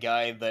kind of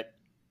guy that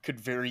could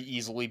very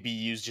easily be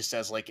used just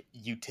as like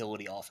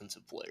utility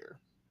offensive player.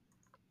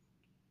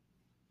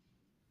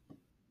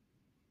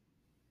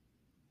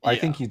 I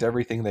think he's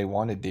everything they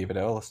wanted David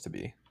Ellis to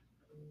be.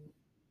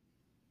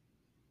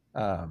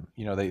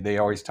 They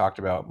always talked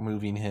about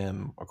moving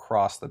him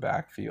across the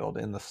backfield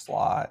in the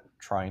slot,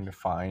 trying to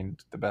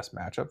find the best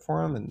matchup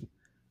for him, and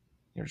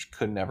just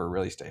could never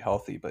really stay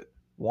healthy. But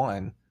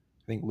one,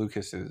 I think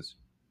Lucas is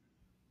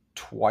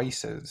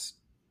twice as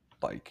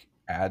like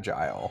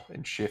agile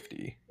and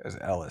shifty as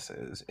Ellis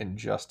is, and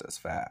just as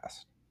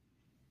fast.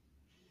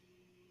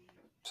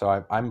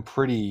 So I'm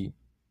pretty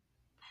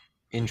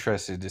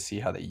interested to see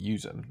how they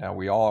use him. Now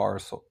we are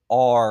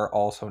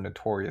also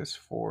notorious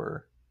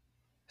for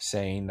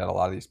saying that a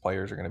lot of these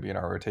players are going to be in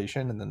our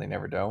rotation and then they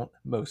never don't.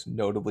 Most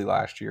notably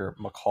last year,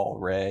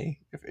 McCall Ray,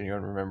 if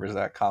anyone remembers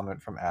that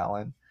comment from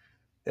Allen.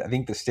 I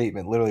think the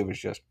statement literally was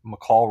just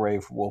McCall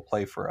Ray will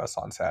play for us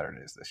on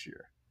Saturdays this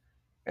year.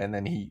 And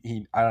then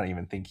he I don't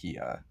even think he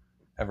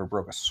ever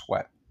broke a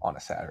sweat on a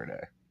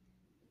Saturday.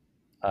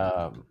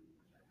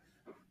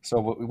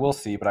 So we'll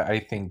see, but I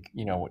think,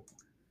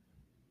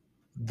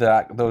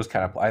 that those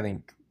kind of, I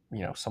think,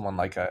 someone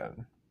like a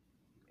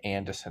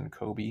Anderson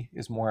Kobe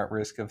is more at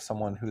risk of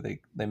someone who they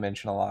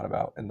mention a lot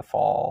about in the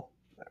fall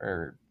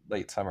or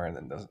late summer and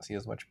then doesn't see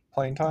as much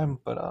playing time.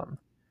 But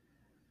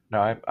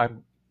no,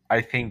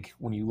 I think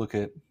when you look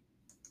at,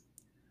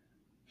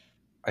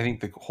 I think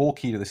the whole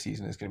key to the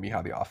season is going to be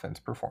how the offense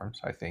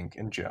performs, I think,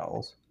 and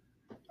gels.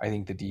 I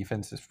think the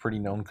defense is pretty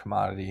known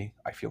commodity.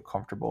 I feel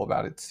comfortable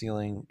about its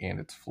ceiling and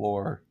its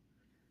floor.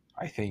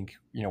 I think,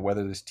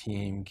 whether this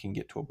team can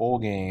get to a bowl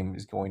game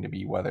is going to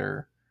be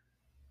whether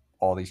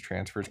all these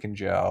transfers can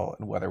gel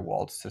and whether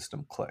Walt's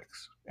system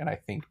clicks. And I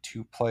think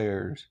two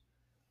players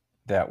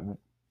that,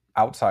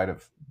 outside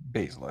of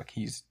Baszler,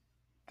 he's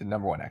the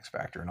number one X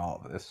factor in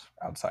all of this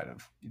outside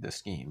of the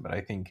scheme. But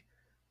I think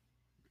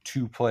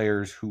two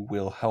players who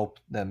will help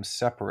them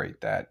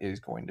separate that is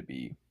going to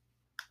be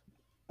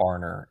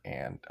Barner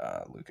and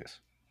Lucas.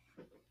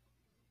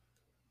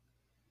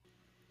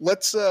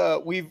 Let's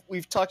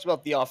we've talked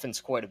about the offense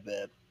quite a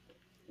bit.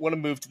 Want to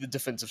move to the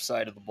defensive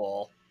side of the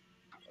ball.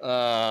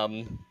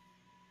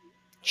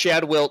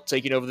 Chad Wilt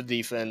taking over the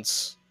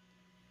defense.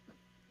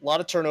 A lot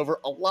of turnover,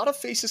 a lot of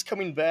faces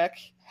coming back.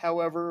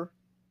 However,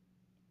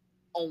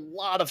 a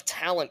lot of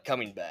talent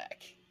coming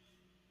back.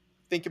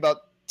 Think about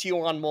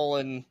Tion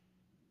Mullen,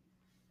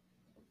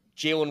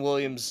 Jalen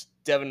Williams,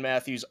 Devin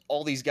Matthews.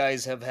 All these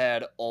guys have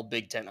had all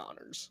Big Ten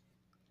honors.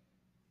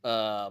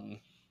 A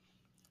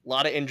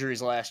lot of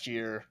injuries last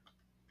year.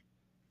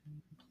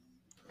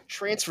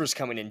 Transfers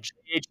coming in.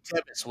 J.H.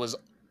 Tevis was,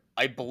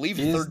 I believe,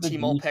 third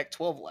team all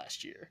Pac-12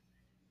 last year.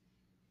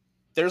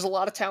 There's a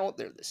lot of talent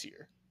there this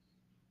year.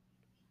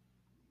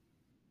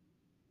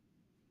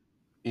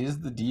 Is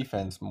the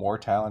defense more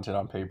talented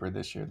on paper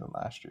this year than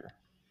last year?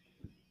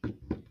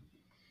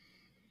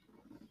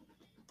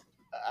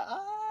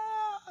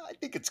 I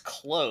think it's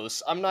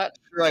close. I'm not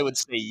sure I would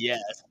say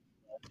yes.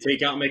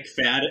 Take out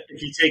McFadden.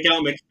 If you take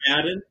out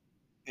McFadden,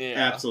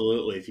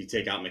 absolutely. If you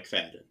take out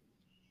McFadden,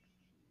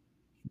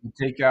 you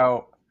take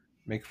out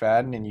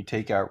McFadden and you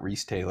take out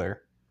Reese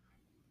Taylor,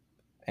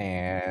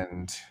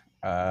 and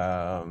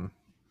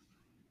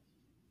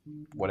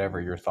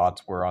whatever your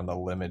thoughts were on the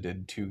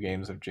limited 2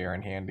 games of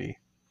Jaron Handy.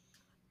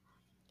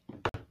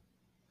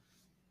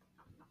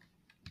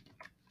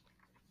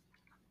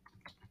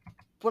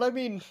 But I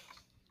mean,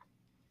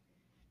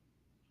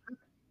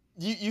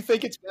 you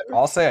think it's better?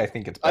 I'll say I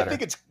think it's I better.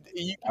 think it's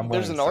I'm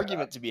there's willing an to say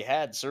argument to be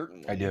had,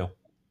 certainly. I do.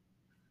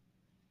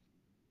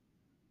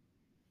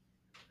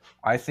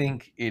 I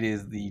think it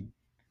is the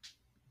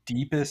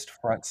deepest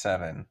front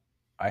seven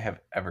I have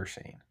ever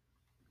seen.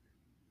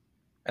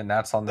 And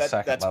that's on the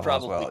second That's level as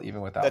probably well,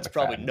 even without that's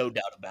probably McFadden. no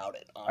doubt about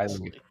it. I think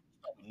Honestly,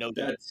 no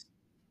doubt. That's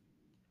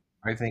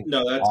I think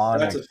no, on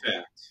that's a a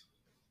fact.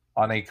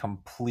 on a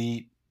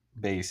complete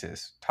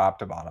basis, top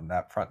to bottom,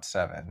 that front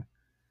seven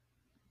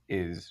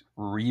is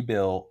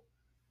rebuilt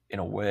in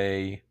a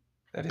way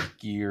that is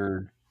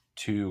geared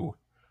to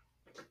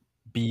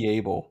be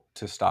able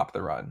to stop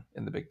the run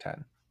in the Big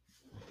Ten.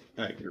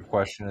 I agree. Your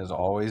question has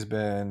always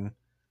been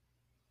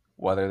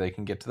whether they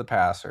can get to the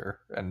passer,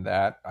 and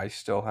that I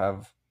still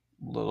have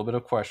a little bit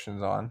of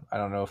questions on. I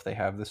don't know if they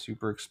have the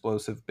super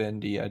explosive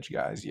bendy edge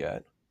guys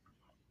yet.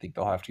 I think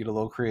they'll have to get a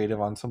little creative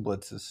on some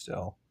blitzes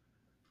still.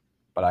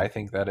 But I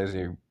think that is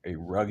a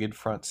rugged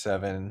front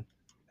seven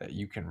that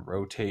you can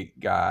rotate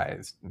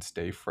guys and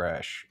stay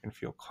fresh and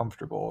feel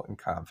comfortable and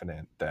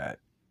confident that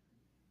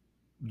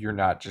you're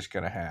not just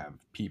going to have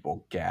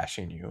people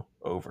gashing you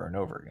over and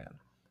over again.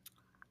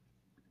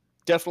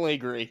 Definitely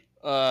agree.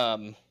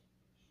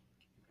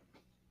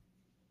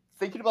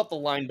 Thinking about the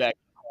linebacker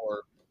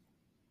core,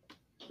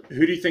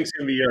 Who do you think is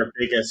going to be our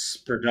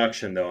biggest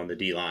production though on the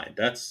D line?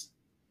 That's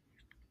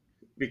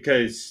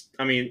because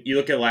I mean, you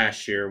look at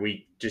last year,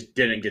 we just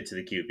didn't get to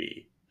the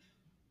QB.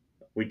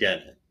 We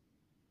didn't.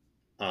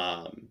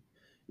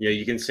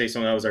 You can say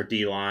some of that was our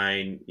D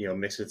line,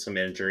 mixed with some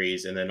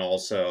injuries, and then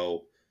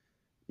also,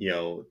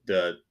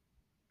 the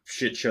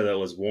shit show that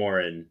was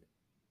Warren.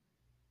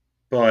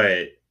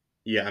 But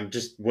yeah,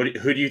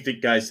 who do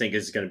you guys think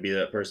is going to be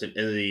that person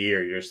end of the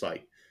year? You're just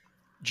like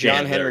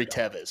John Henry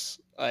Tevis.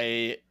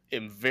 I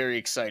am very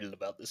excited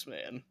about this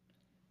man.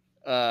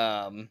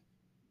 Yeah.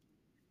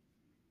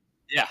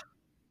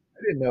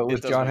 I didn't know it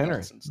was John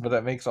Henry, but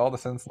that makes all the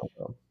sense in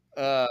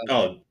the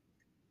world.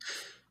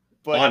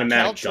 But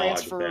automatic Cal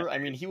transfer, I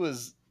mean, he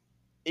was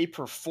a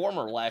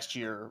performer last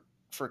year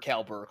for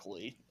Cal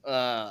Berkeley.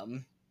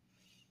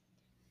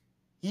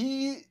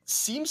 He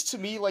seems to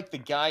me like the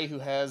guy who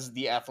has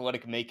the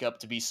athletic makeup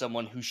to be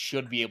someone who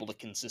should be able to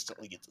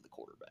consistently get to the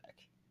quarterback.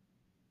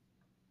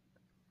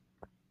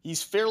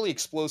 He's fairly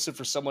explosive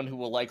for someone who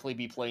will likely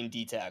be playing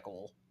D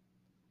tackle.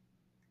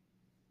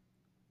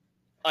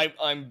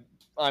 I'm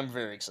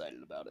very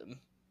excited about him.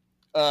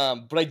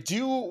 But I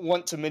do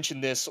want to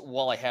mention this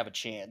while I have a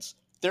chance.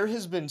 There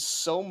has been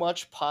so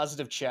much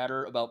positive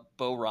chatter about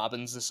Bo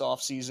Robbins this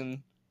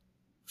offseason,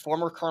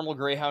 former Carmel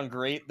Greyhound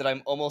great, that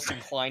I'm almost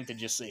inclined to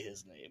just say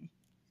his name.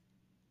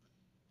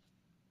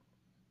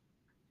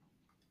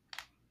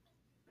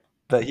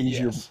 That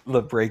he's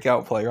the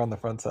breakout player on the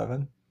front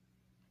seven?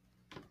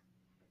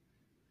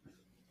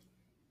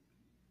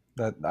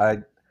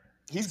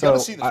 He's going to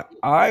see the field.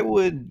 I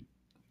would,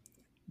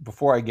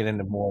 before I get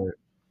into more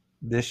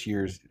this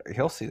year's,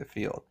 he'll see the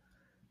field.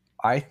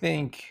 I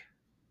think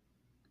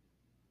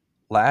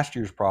last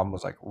year's problem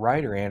was like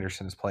Ryder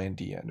Anderson's playing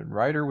D end, and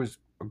Ryder was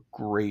a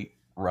great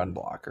run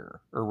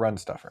blocker or run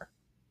stuffer.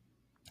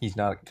 He's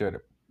not good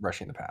at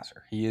rushing the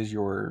passer. He is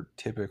your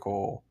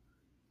typical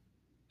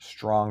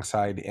strong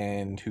side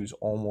end who's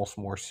almost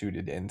more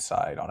suited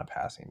inside on a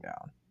passing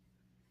down.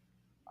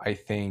 I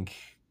think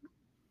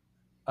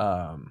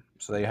so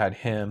they had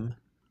him.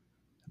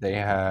 They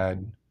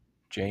had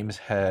James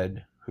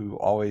Head, who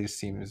always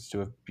seems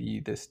to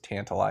be this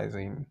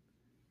tantalizing,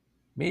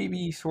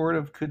 maybe sort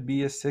of could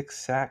be a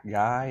 6-sack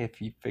guy if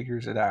he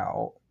figures it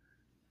out.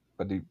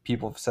 But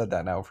people have said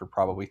that now for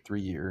probably 3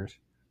 years.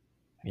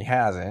 And he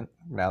hasn't.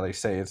 Now they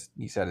say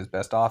he's had his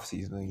best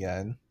offseason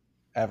again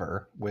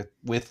ever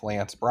with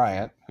Lance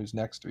Bryant, who's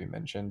next to be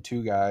mentioned.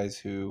 Two guys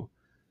who,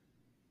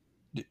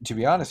 to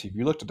be honest, if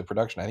you looked at the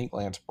production, I think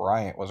Lance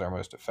Bryant was our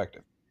most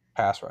effective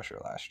pass rusher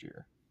last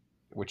year,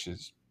 which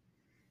is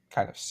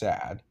kind of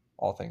sad,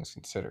 all things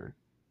considered.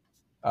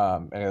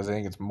 And I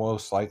think it's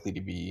most likely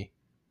to be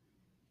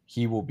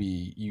he will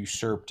be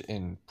usurped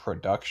in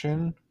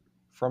production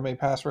from a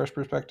pass rush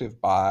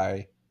perspective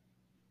by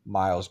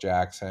Miles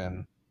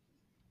Jackson,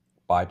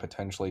 by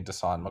potentially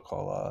Dasan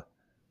McCullough.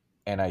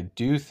 And I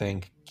do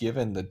think,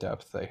 given the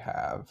depth they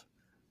have,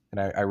 and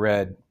I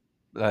read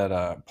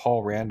that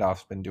Paul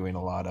Randolph's been doing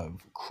a lot of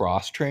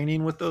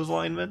cross-training with those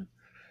linemen,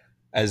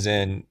 as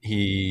in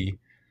he'll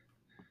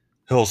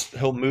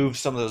move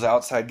some of those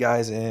outside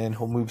guys in,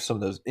 he'll move some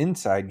of those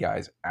inside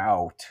guys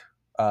out.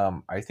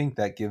 I think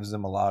that gives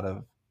them a lot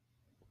of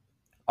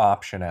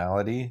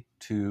optionality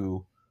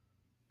to,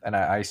 and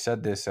I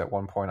said this at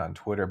one point on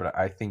Twitter, but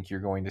I think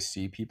you're going to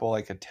see people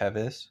like a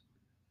Tevis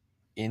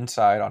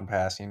inside on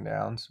passing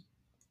downs,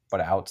 but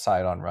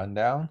outside on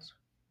rundowns,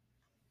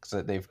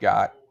 because they've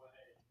got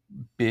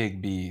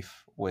big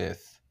beef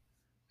with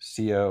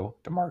Co,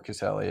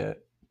 DeMarcus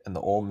Elliott, and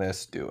the Ole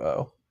Miss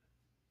duo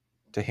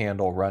to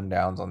handle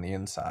rundowns on the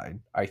inside.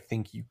 I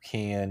think you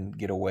can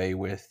get away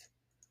with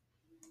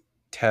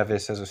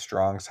Tevis as a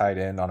strong side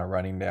end on a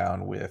running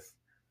down with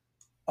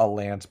a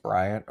Lance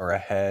Bryant or a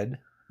Head,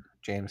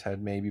 James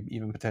Head, maybe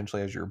even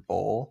potentially as your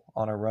bull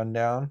on a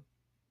rundown,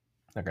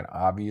 like an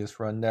obvious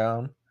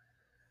rundown.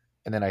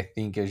 And then I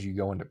think as you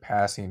go into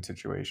passing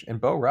situation,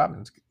 and Bo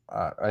Robbins,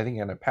 I think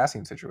in a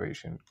passing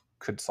situation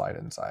could slide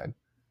inside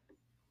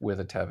with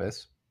a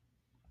Tevis.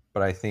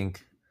 But I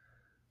think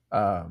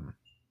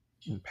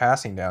in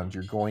passing downs,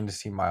 you're going to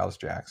see Miles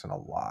Jackson a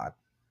lot.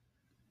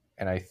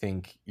 And I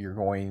think you're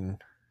going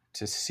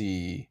to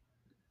see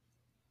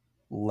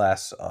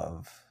less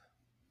of,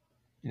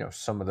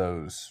 some of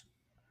those.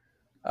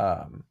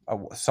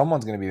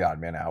 Someone's going to be the odd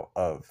man out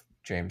of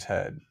James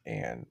Head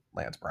and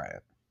Lance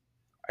Bryant.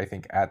 I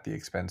think at the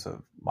expense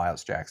of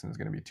Miles Jackson is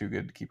going to be too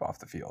good to keep off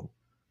the field.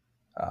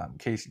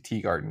 Casey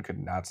Teagarden could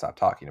not stop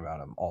talking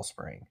about him all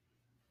spring.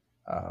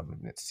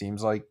 It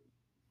seems like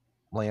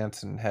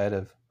Lance and Head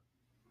have,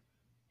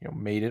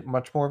 made it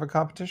much more of a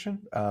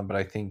competition. But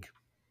I think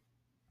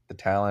the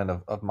talent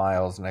of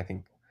Miles, and I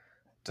think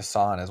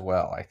Dasan as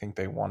well, I think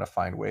they want to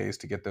find ways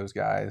to get those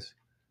guys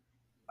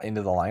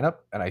into the lineup.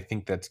 And I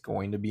think that's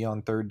going to be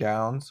on third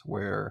downs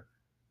where,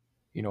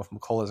 if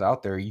McCullough's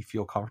out there, you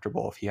feel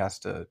comfortable if he has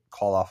to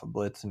call off a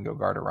blitz and go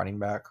guard a running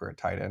back or a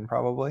tight end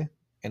probably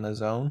in the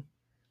zone.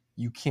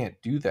 You can't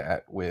do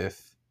that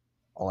with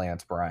a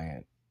Lance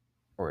Bryant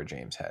or a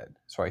James Head.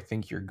 So I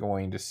think you're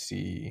going to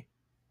see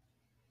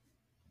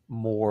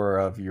more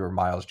of your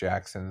Miles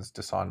Jacksons,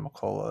 Dasan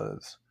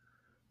McCulloughs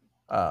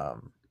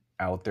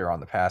out there on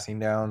the passing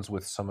downs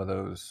with some of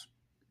those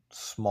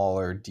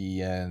smaller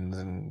D ends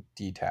and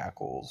D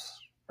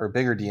tackles, or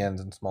bigger D ends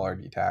and smaller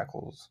D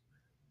tackles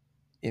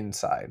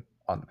inside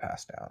on the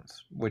pass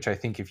downs, which I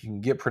think if you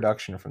can get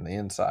production from the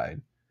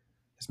inside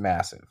is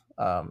massive.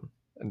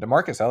 And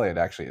DeMarcus Elliott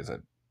actually is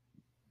a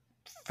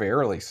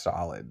fairly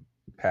solid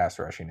pass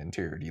rushing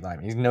interior D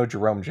lineman. He's no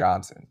Jerome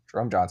Johnson.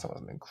 Jerome Johnson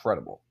was an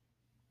incredible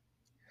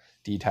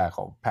D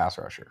tackle pass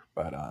rusher,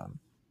 but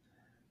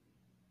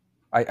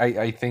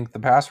I think the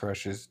pass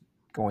rush is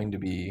going to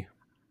be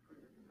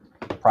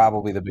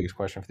probably the biggest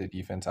question for the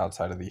defense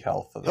outside of the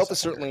health of the health is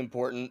certainly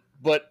important,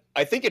 but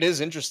I think it is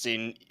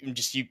interesting,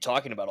 just you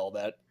talking about all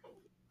that,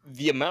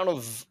 the amount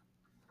of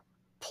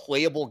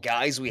playable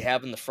guys we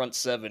have in the front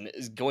seven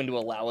is going to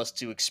allow us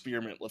to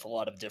experiment with a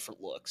lot of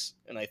different looks,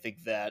 and I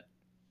think that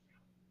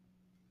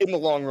in the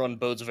long run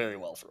bodes very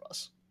well for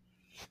us.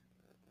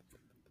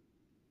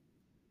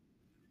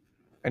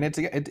 And it's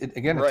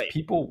again, Right. It's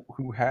people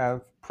who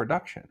have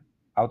production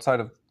outside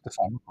of the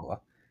Samula.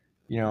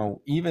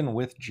 Even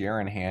with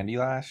Jaron Handy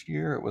last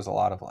year, it was a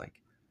lot of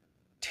like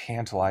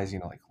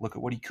tantalizing, like look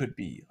at what he could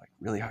be, like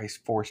really high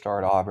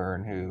 4-star at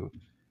Auburn who,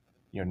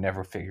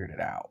 never figured it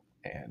out,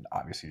 and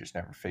obviously just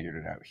never figured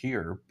it out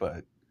here.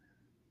 But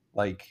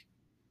like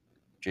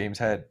James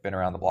Head been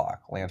around the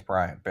block, Lance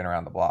Bryant been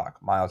around the block,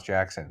 Miles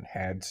Jackson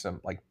had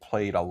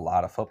played a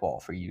lot of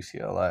football for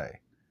UCLA.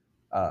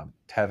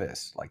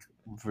 Tevis, like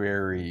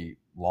very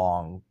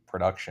long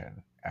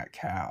production at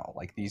Cal.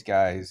 Like these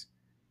guys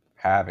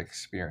have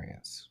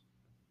experience,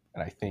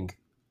 and I think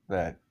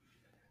that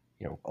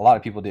a lot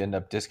of people did end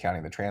up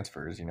discounting the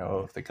transfers.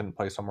 If they couldn't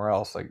play somewhere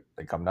else, like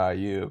they come to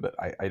IU. But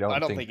I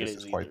don't think this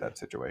is quite that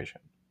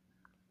situation.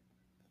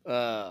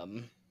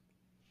 The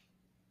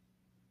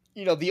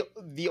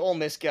Ole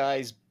Miss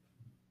guys,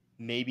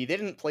 maybe they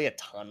didn't play a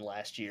ton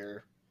last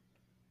year,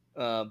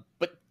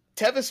 but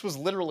Tevis was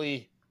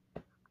literally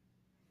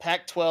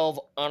Pac-12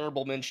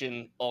 honorable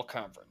mention all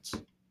conference.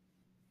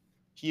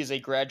 He is a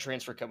grad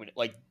transfer coming.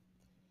 Like,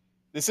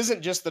 this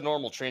isn't just the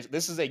normal transfer.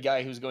 This is a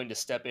guy who's going to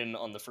step in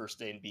on the first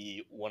day and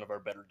be one of our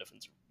better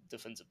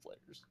defensive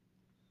players.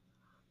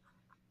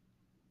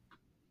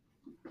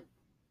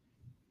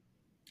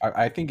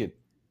 I think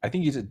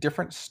he's a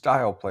different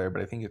style player,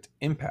 but I think its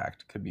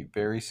impact could be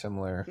very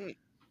similar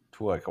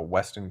to like a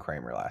Weston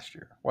Kramer last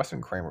year.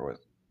 Weston Kramer was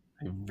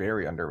a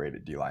very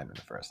underrated D lineman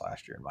for us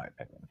last year, in my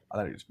opinion. I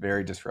thought he was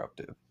very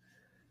disruptive.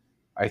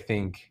 I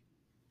think,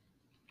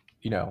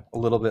 a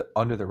little bit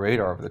under the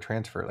radar of the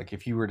transfer. Like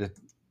if you were to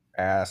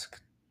ask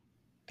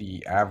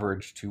the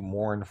average to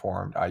more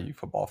informed IU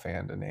football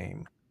fan to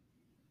name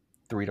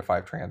 3 to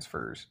 5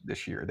 transfers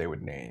this year, they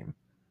would name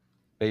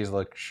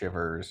Baszler,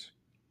 Shivers,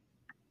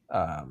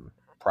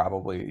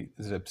 probably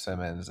Zip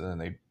Simmons, and then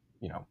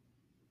they,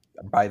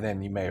 by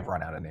then you may have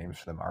run out of names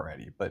for them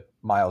already. But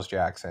Miles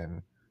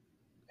Jackson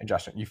and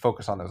Justin, you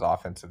focus on those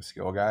offensive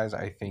skill guys.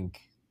 I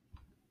think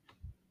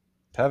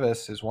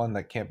Tevis is one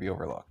that can't be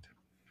overlooked.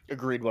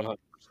 Agreed 100%.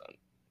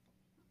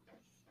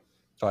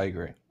 So I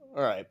agree.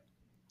 All right.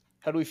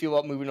 How do we feel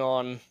about moving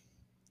on,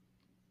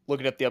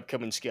 looking at the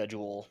upcoming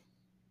schedule,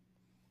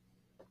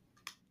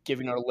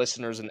 giving our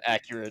listeners an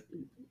accurate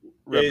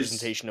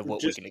representation of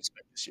what we can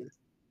expect this year?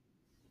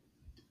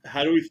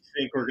 How do we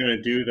think we're going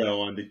to do,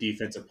 though, on the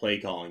defensive play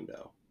calling,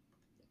 though?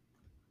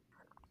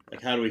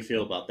 Like, how do we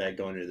feel about that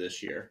going into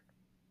this year?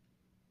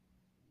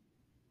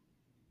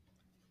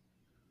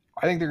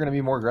 I think they're going to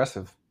be more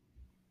aggressive.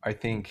 I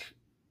think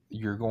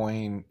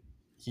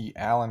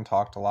Allen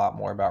talked a lot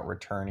more about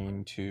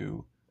returning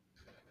to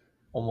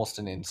almost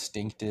an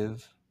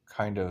instinctive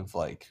kind of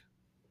like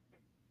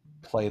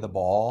play the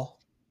ball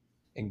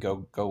and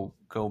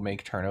go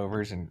make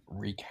turnovers and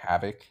wreak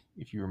havoc.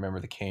 If you remember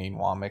the Kane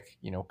Womack,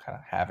 kind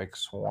of havoc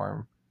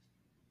swarm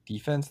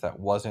defense, that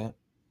wasn't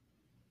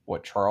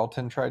what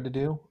Charlton tried to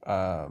do.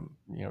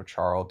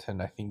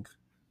 Charlton, I think,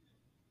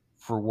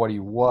 for what he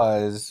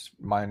was,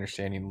 my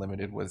understanding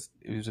limited, was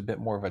it was a bit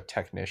more of a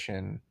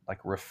technician, like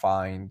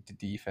refined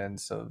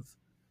defense of,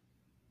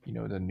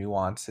 the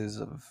nuances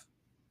of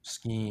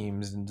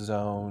schemes and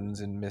zones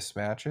and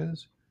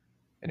mismatches.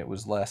 And it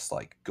was less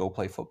like go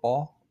play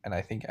football. And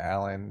I think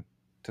Allen,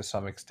 to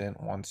some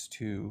extent, wants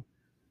to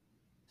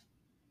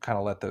kind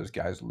of let those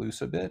guys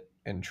loose a bit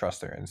and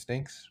trust their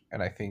instincts.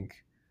 And I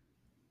think,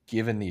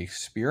 given the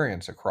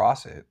experience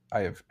across it,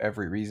 I have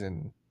every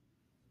reason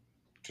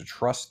to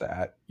trust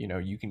that.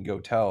 You can go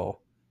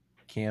tell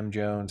Cam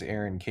Jones,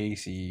 Aaron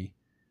Casey,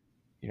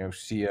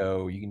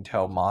 CO, you can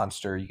tell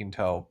Monster, you can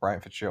tell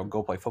Bryant Fitzgerald,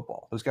 go play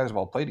football. Those guys have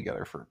all played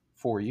together for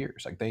 4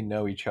 years. Like, they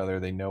know each other,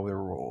 they know their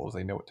roles,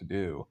 they know what to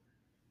do.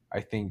 I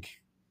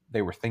think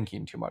they were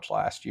thinking too much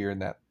last year,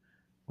 and that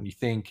when you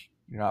think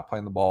you're not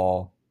playing the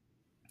ball,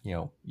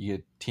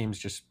 teams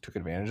just took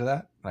advantage of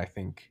that. And I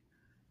think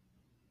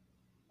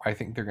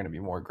they're going to be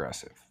more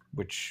aggressive,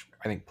 which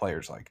I think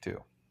players like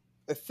too.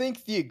 I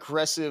think the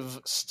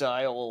aggressive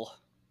style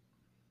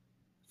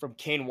from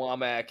Kane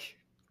Womack,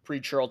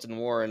 pre-Charlton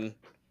Warren,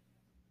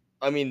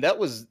 I mean, that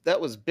was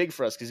big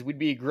for us because we'd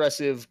be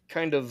aggressive,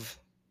 kind of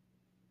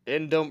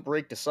bend, don't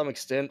break to some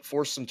extent,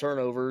 force some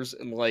turnovers,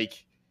 and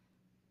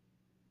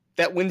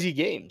that wins you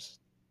games.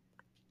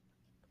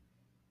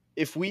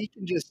 If we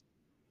can just...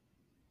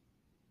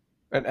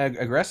 And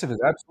aggressive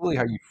is absolutely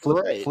how you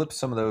flip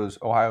some of those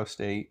Ohio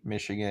State,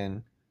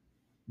 Michigan,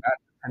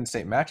 Penn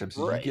State matchups.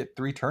 Right. You get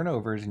 3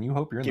 turnovers and you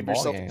hope you're in the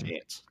ball game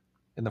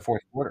in the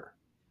fourth quarter.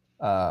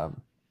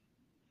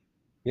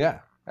 Yeah,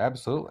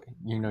 absolutely.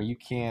 You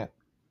can't.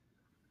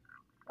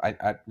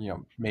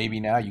 Maybe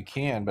now you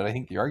can, but I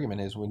think the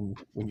argument is when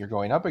you're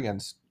going up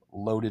against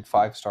loaded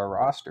 5-star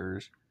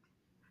rosters,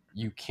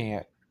 you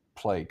can't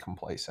play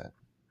complacent.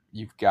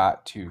 You've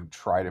got to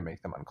try to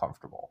make them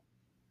uncomfortable.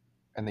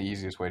 And the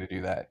easiest way to do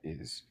that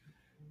is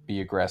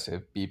be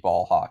aggressive, be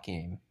ball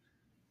hawking,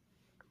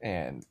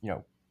 and,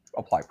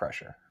 apply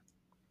pressure.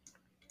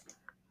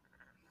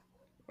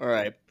 All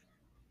right.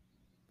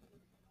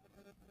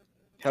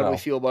 How do we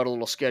feel about a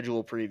little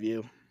schedule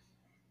preview?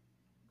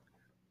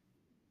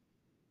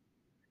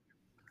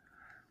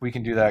 We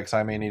can do that because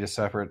I may need a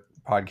separate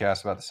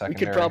podcast about the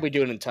secondary. We could probably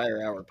do an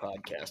entire hour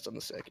podcast on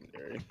the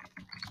secondary.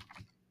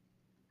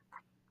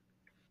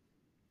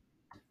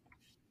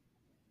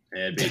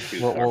 It'd be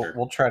too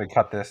we'll try to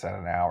cut this at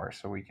an hour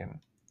so we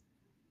can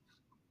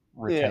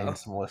retain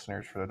some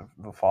listeners for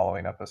the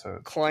following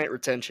episodes. Client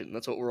retention.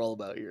 That's what we're all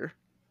about here.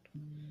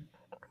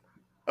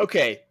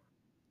 Okay.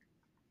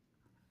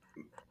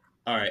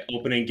 All right.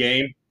 Opening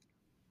game.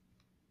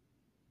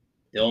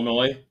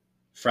 Illinois.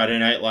 Friday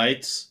Night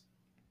Lights.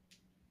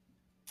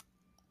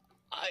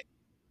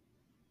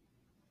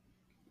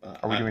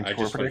 Are we doing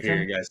score prediction?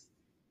 Hear you guys.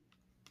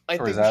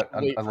 Or is that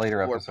a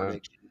later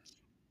episode?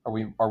 Are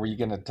we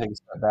going to take a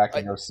step back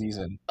and go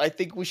season? I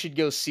think we should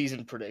go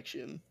season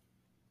prediction.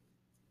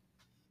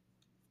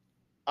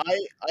 I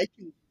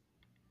can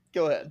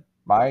go ahead.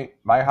 My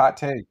hot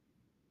take.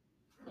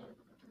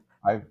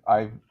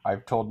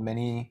 I've told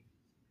many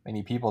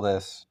people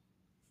this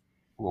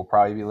who will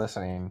probably be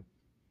listening.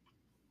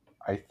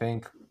 I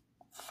think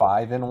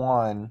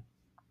 5-1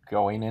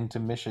 going into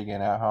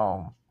Michigan at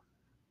home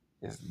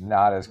is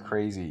not as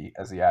crazy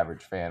as the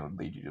average fan would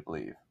lead you to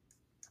believe.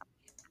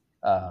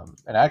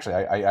 And actually,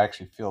 I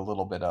actually feel a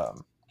little bit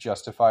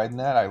justified in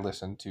that. I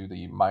listened to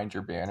the Mind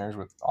Your Banners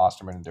with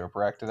Osterman and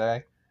Doperak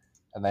today,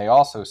 and they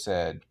also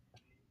said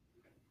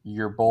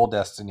your bowl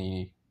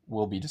destiny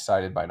will be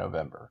decided by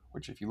November,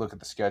 which if you look at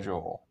the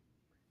schedule,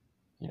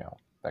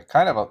 that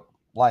kind of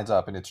lines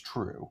up, and it's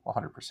true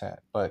 100%.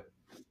 But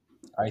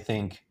I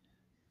think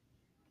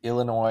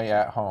Illinois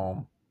at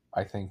home,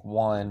 I think,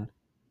 1,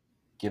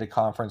 get a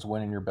conference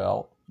win in your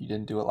belt. You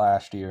didn't do it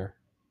last year.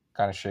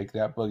 Kind of shake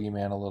that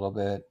boogeyman a little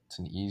bit. It's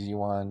an easy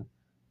one.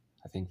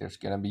 I think there's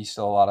going to be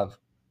still a lot of,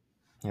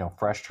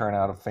 fresh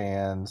turnout of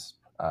fans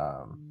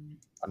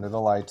under the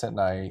lights at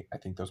night. I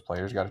think those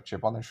players got a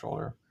chip on their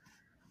shoulder.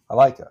 I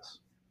like us.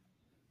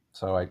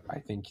 So I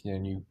think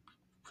you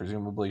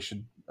presumably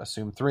should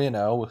assume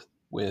 3-0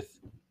 with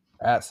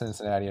at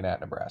Cincinnati and at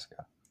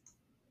Nebraska.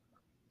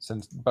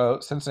 Since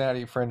both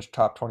Cincinnati fringe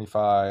top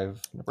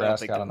 25,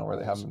 Nebraska, I don't know where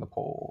they have them in the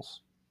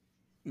polls.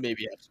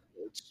 Maybe have some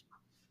votes.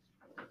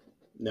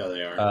 No,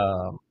 they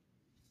aren't.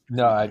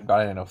 No, I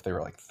didn't know if they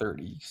were like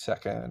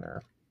 32nd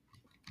or.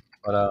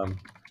 But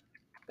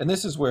and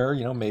this is where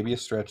maybe a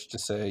stretch to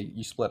say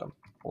you split them.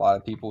 A lot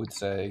of people would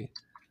say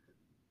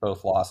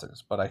both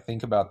losses, but I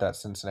think about that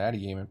Cincinnati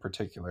game in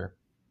particular.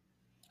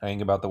 I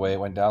think about the way it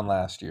went down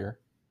last year.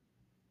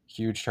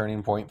 Huge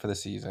turning point for the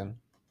season.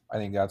 I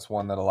think that's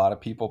one that a lot of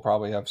people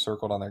probably have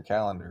circled on their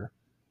calendar.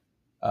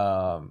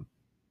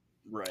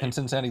 Right. And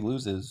Cincinnati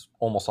loses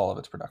almost all of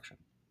its production.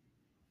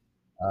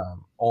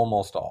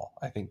 Almost all.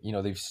 I think,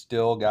 they've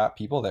still got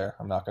people there.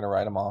 I'm not going to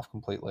write them off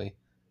completely,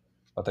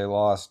 but they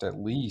lost at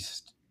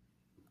least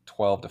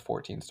 12 to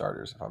 14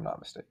 starters, if I'm not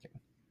mistaken.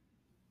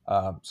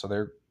 So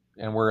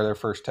we're their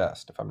first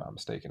test, if I'm not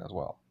mistaken, as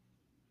well.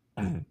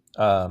 And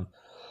then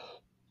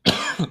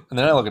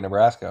I look at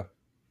Nebraska.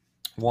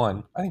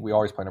 One, I think we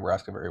always play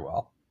Nebraska very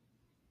well.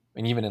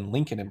 And even in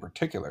Lincoln in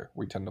particular,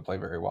 we tend to play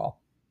very well.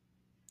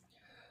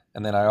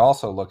 And then I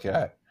also look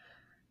at,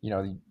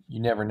 you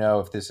never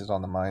know if this is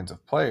on the minds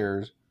of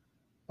players,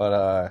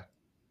 but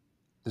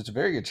there's a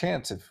very good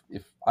chance if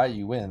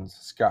IU wins,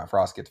 Scott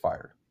Frost gets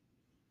fired.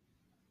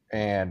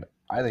 And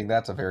I think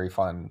that's a very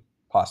fun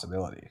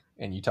possibility.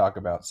 And you talk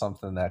about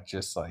something that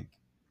just like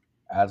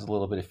adds a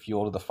little bit of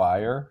fuel to the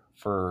fire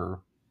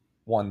for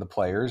the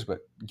players, but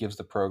gives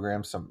the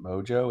program some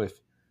mojo. If,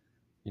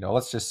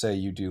 let's just say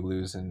you do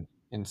lose in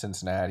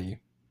Cincinnati.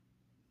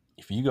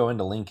 If you go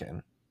into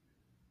Lincoln,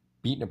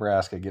 beat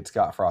Nebraska, get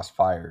Scott Frost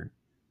fired,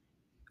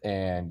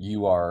 and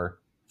you are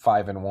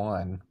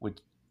 5-1 with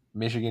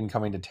Michigan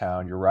coming to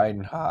town, you're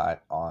riding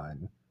hot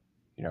on,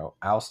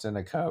 ousting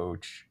a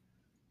coach,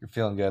 you're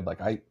feeling good.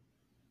 Like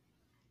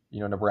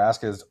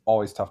Nebraska is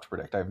always tough to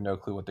predict. I have no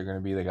clue what they're going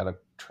to be. They got a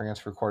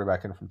transfer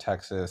quarterback in from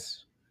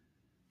Texas.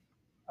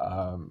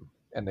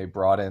 And they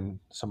brought in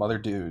some other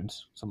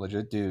dudes, some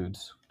legit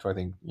dudes. So I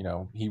think,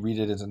 he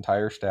redid his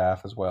entire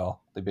staff as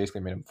well. They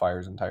basically made him fire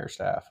his entire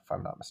staff, if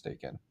I'm not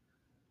mistaken.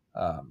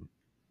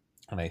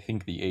 And I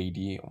think the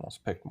AD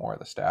almost picked more of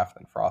the staff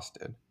than Frost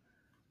did.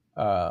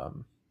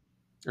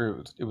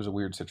 Or it was a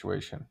weird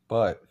situation.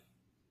 But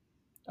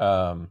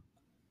I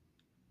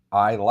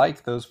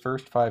like those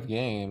first 5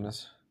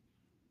 games.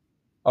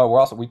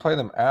 Oh, we play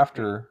them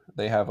after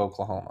they have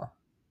Oklahoma.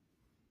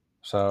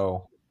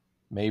 So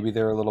maybe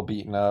they're a little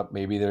beaten up.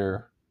 Maybe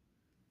they're,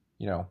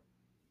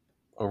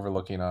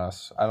 overlooking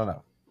us. I don't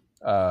know.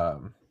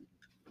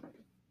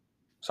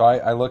 So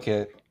I look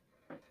at,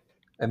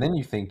 and then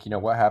you think,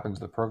 what happens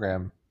to the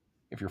program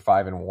if you're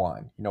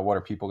 5-1? What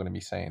are people going to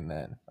be saying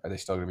then? Are they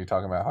still going to be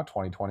talking about how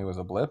 2020 was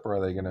a blip, or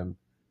are they going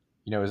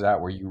to, is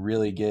that where you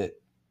really get,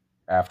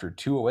 after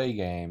 2 away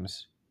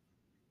games,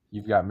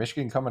 you've got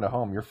Michigan coming to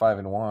home, you're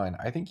 5-1.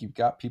 I think you've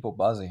got people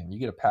buzzing. You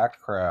get a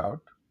packed crowd.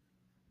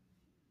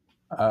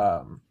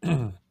 I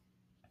don't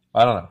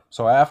know.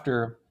 So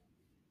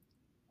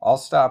I'll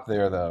stop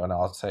there though, and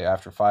I'll say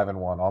after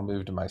 5-1, I'll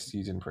move to my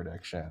season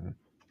prediction,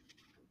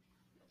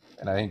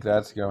 and I think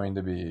that's going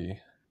to be.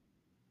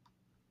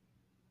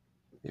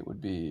 It would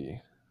be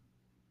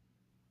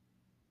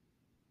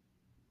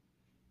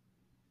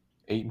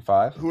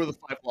 8-5. Who are the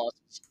 5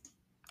 losses?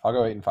 I'll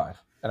go 8-5,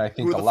 and I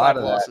think Who are a the lot 5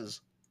 of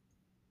losses?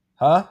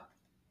 that. Huh?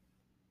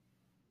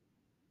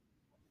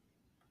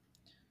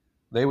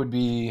 They would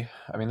be.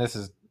 I mean,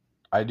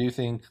 I do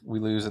think we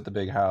lose at the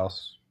Big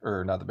House,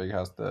 or not the Big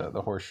House,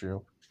 the Horseshoe.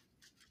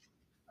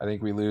 I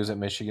think we lose at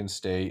Michigan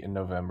State in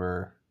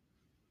November.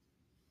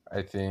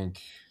 I think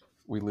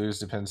we lose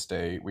to Penn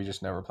State. We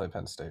just never play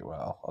Penn State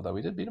well, although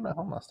we did beat them at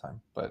home last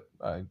time. But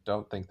I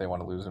don't think they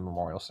want to lose in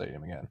Memorial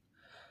Stadium again.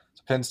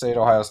 So Penn State,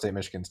 Ohio State,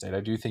 Michigan State. I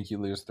do think you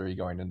lose 3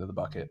 going into the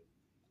bucket,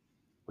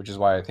 which is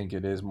why I think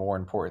it is more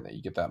important that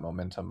you get that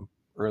momentum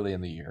early in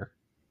the year.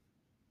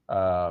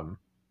 So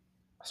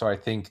I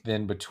think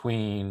then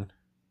between,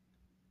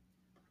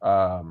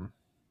 I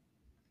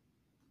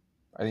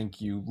think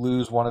you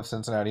lose one of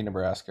Cincinnati,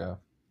 Nebraska,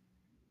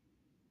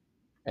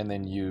 and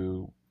then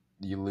you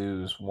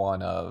lose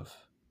one of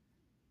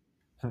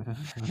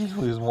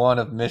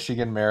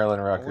Michigan,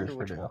 Maryland, Rutgers,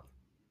 Purdue.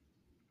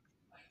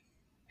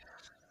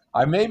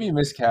 I may be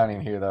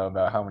miscounting here though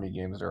about how many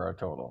games there are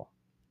total.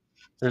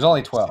 There's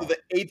only 12. So the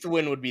 8th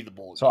win would be the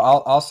bowl game. So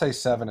I'll say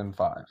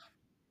 7-5.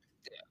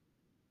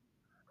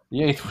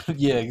 Yeah.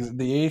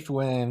 The 8th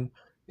win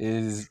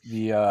is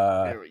the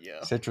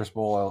Citrus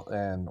Bowl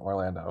in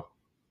Orlando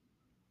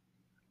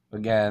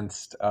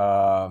against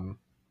that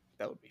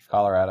would be fun.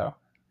 Colorado.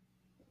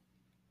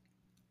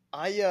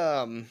 I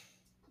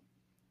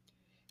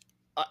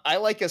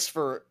like us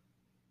for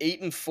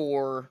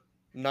 8-4,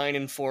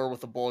 9-4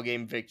 with a bowl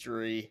game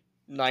victory,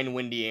 9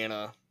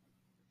 Indiana.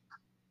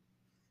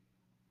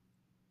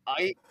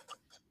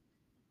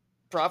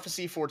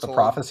 Prophecy foretold. The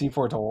prophecy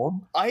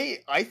foretold?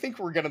 I think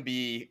we're gonna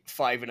be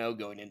 5-0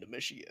 going into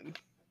Michigan,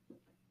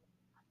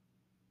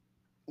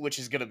 which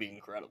is gonna be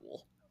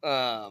incredible.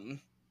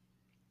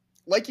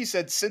 Like you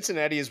said,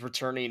 Cincinnati is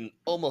returning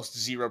almost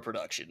 0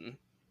 production.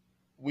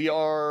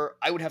 I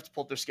would have to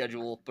pull up their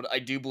schedule, but I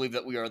do believe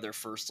that we are their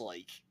first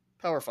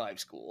Power 5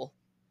 school.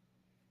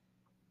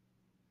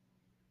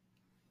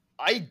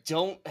 I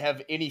don't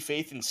have any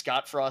faith in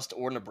Scott Frost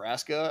or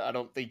Nebraska. I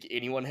don't think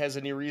anyone has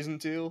any reason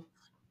to.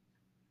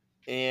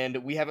 And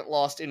we haven't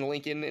lost in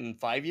Lincoln in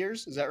 5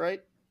 years. Is that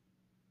right?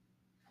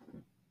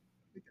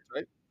 I think that's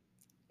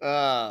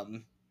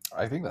right.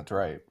 I think that's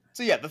right.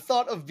 So yeah, the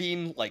thought of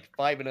being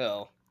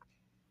 5-0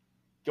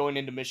 going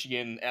into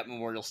Michigan at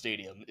Memorial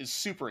Stadium is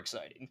super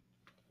exciting.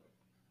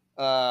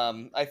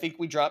 I think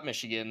we drop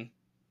Michigan.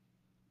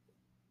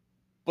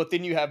 But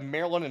then you have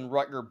Maryland and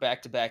Rutgers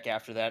back-to-back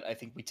after that. I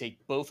think we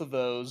take both of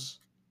those.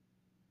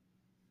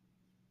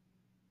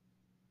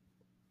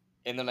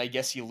 And then I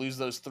guess you lose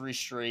those 3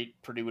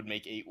 straight, Purdue would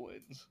make 8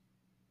 wins.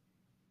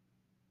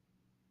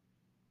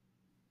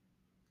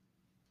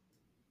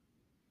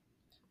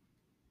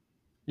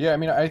 Yeah, I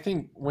mean, I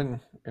think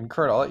and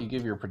Kurt, I'll let you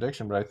give your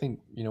prediction, but I think,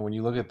 when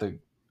you look at the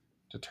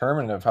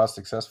determinant of how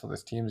successful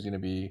this team is going to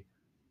be,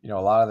 a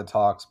lot of the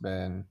talk's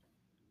been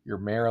your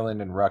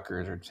Maryland and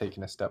Rutgers are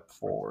taking a step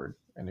forward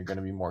and they're going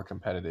to be more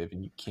competitive,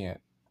 and you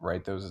can't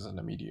write those as an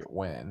immediate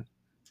win.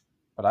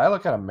 But I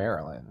look at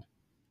Maryland.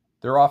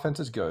 Their offense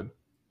is good.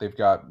 They've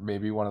got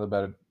maybe one of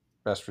the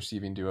best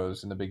receiving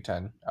duos in the Big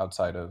Ten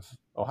outside of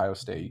Ohio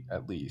State,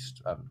 at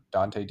least.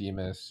 Dante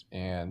Demas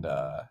and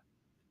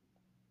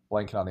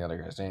blanking on the other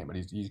guy's name, but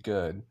he's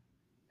good.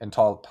 And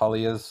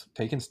Talia's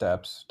taken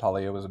steps.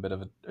 Talia was a bit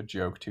of a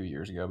joke 2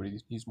 years ago, but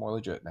he's more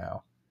legit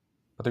now.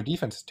 But their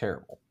defense is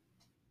terrible.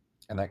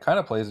 And that kind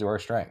of plays to our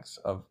strengths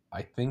of,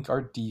 I think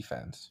our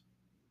defense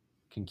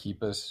can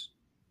keep us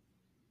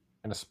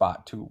in a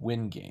spot to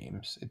win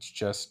games. It's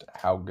just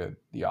how good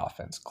the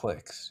offense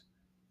clicks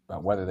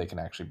about whether they can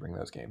actually bring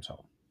those games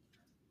home,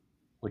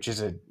 which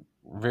is a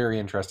very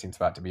interesting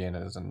spot to be in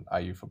as an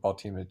IU football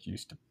team that's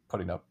used to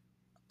putting up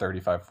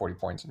 35, 40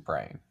 points and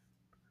praying.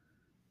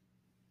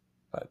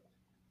 But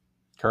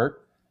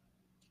Kurt?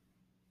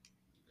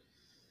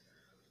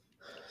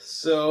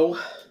 So,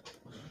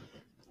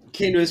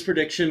 came to his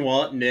prediction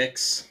while at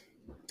Knicks,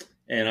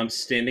 and I'm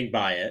standing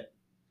by it.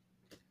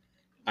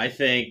 I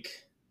think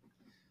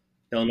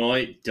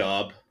Illinois,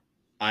 dub.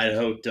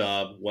 Idaho,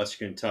 dub.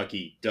 Western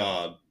Kentucky,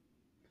 dub.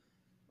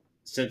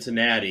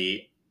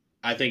 Cincinnati,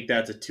 I think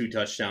that's a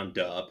 2-touchdown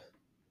dub.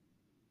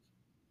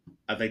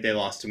 I think they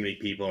lost too many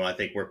people, and I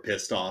think we're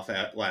pissed off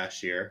at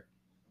last year.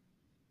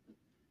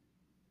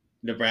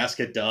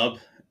 Nebraska, dub.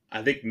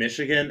 I think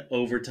Michigan,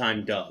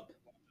 overtime dub.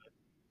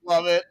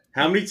 Love it.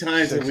 How many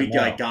times have we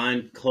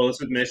gone close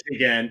with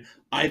Michigan?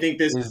 I think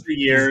this is the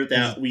year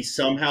that we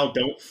somehow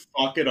don't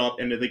fuck it up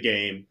into the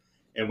game,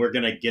 and we're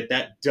going to get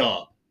that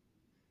dub.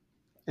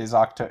 It's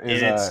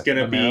going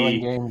to be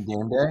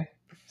game day?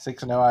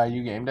 6-0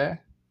 IU game day?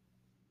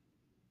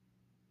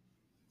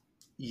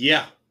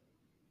 Yeah.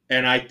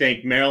 And I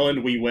think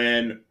Maryland, we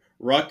win.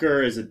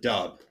 Rutgers is a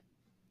dub.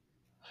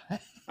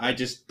 I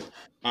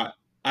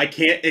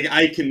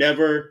can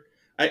never.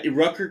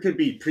 Rutgers could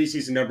be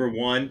preseason number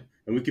 1,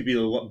 and we could be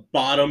the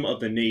bottom of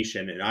the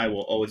nation, and I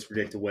will always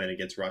predict to win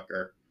against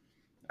Rutgers.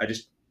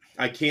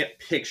 I can't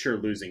picture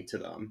losing to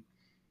them.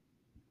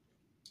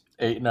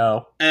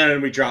 8-0.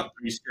 And we dropped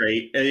 3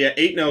 straight.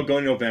 8-0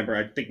 going November.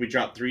 I think we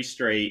dropped 3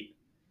 straight,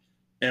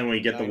 and we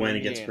get the win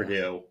against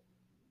Purdue.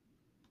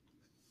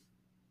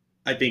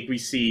 I think we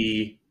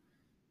see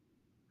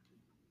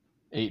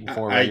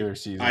 8-4 regular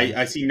season.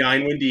 I see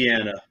 9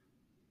 Indiana.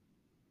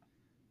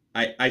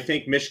 I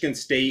think Michigan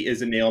State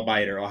is a nail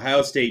biter.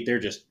 Ohio State, they're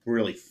just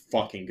really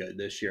fucking good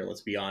this year,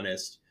 let's be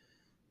honest.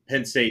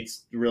 Penn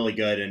State's really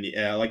good, and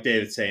like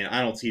David's saying,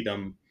 I don't see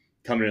them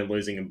coming in and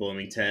losing in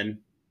Bloomington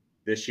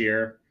this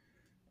year.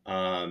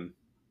 I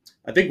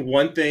think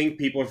one thing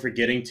people are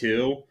forgetting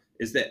too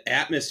is the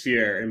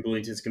atmosphere in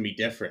Bloomington is going to be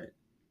different.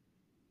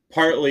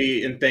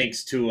 Partly in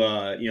thanks to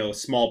a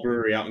small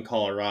brewery out in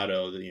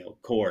Colorado,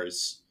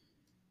 Coors,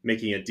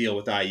 making a deal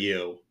with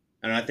IU.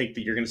 And I think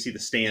that you're going to see the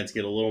stands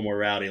get a little more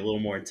rowdy, a little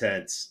more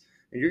intense.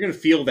 And you're going to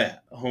feel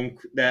that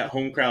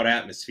home crowd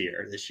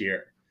atmosphere this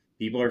year.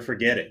 People are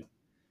forgetting.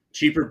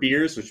 Cheaper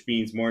beers, which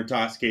means more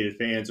intoxicated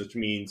fans, which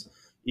means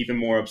even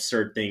more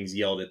absurd things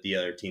yelled at the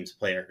other team's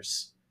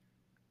players.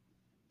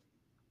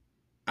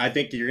 I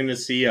think you're going to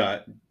see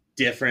a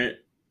different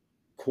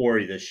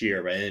Quarry this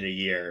year by the end of the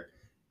year.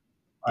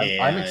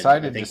 I'm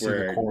excited to see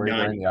the Quarry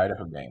during the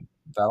Idaho game.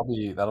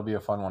 That'll be a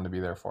fun one to be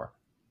there for.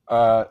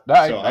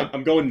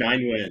 I'm going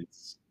 9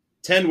 wins.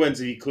 10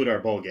 wins if you include our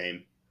bowl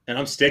game. And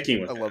I'm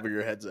sticking with it. I love where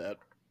your head's at.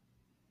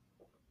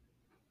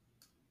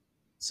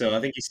 So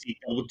I think you see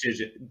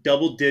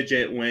double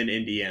digit win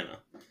Indiana.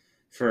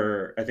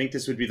 I think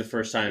this would be the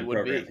first time in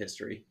program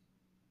history.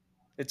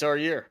 It's our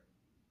year.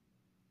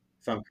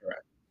 If I'm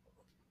correct.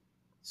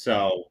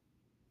 So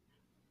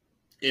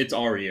it's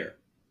our year.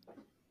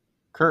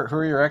 Kurt, who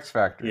are your X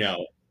factors?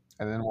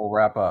 And then we'll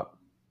wrap up.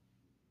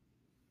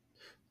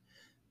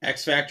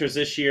 X factors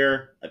this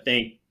year, I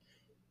think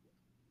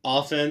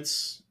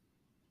offense,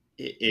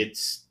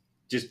 it's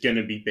just going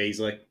to be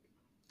Baszler.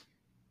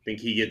 I think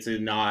he gets a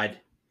nod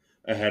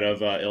ahead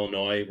of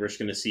Illinois. We're just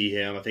going to see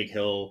him. I think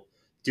he'll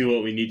do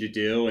what we need to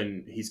do,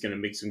 and he's going to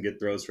make some good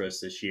throws for us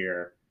this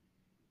year.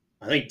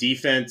 I think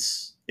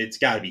defense, it's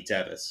got to be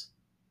Tevis.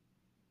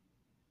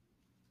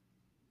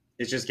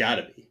 It's just got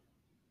to be.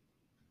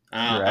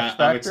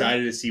 I'm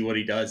excited to see what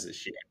he does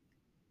this year.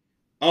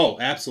 Oh,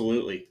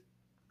 absolutely.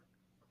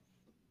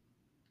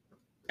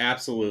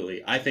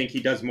 Absolutely. I think he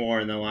does more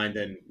in the line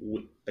than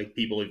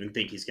people even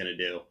think he's going to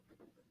do.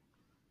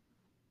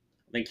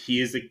 I think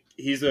he's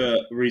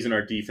the reason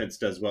our defense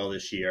does well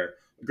this year.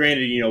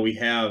 Granted, we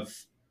have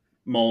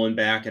Mullen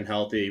back and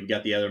healthy. We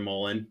got the other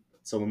Mullen,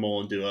 so the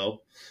Mullen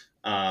duo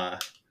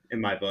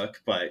in my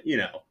book. But,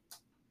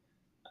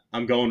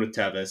 I'm going with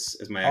Tevis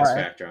as my X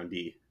factor on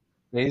D.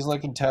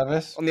 Bazelak and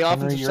Tevis. On the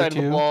Henry, offensive year side of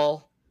the two.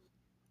 ball,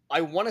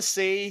 I want to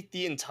say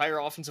the entire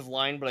offensive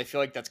line, but I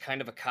feel like that's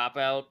kind of a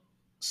cop-out.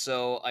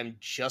 So I'm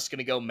just going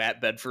to go Matt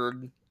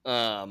Bedford.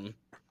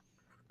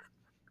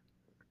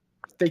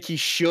 Think he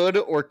should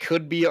or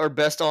could be our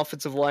best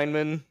offensive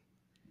lineman,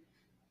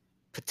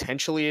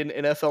 potentially an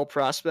NFL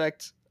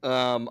prospect.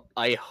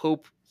 I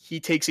hope he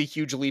takes a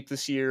huge leap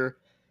this year,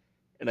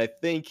 and I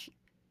think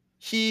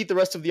the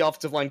rest of the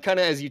offensive line, kind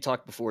of as you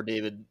talked before,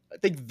 David, I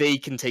think they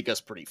can take us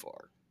pretty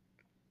far.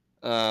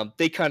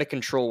 They kind of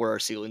control where our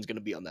ceiling is going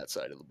to be on that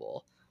side of the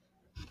ball.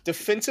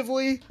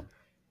 Defensively,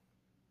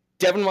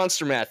 Devin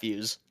Monster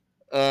Matthews.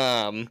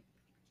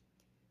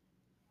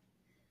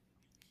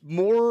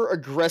 More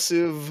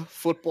aggressive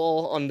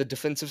football on the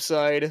defensive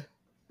side. I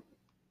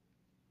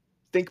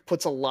think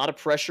puts a lot of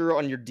pressure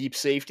on your deep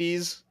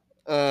safeties.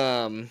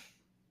 Devin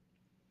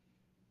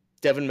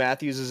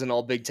Matthews is an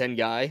all Big Ten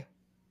guy.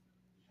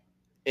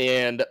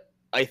 And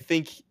I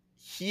think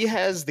he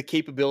has the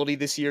capability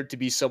this year to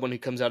be someone who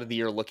comes out of the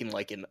year looking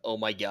like an, oh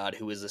my God,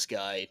 who is this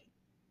guy?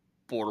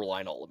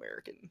 Borderline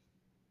All-American.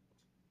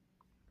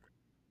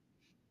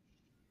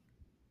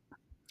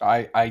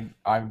 I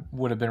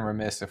would have been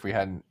remiss if we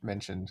hadn't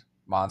mentioned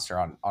Monster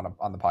on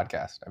the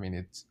podcast. I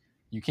mean,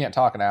 you can't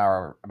talk an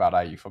hour about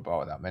IU football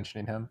without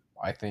mentioning him.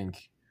 I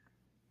think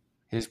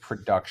his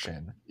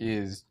production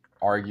is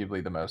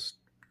arguably the most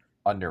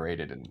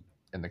underrated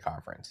in the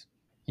conference.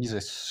 He's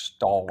a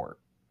stalwart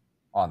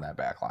on that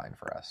back line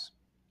for us.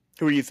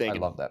 Who are you thinking?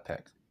 I love that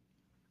pick.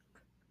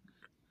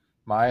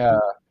 My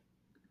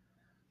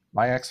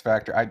X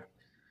factor,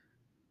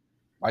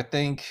 I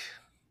think,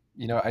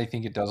 I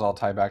think it does all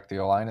tie back to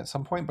the O-line at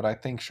some point, but I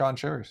think Shaun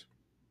Shivers.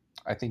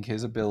 I think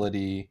his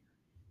ability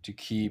to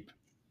keep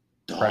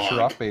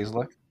pressure off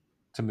Bazelak,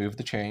 to move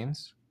the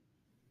chains,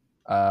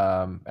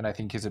 and I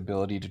think his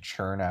ability to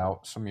churn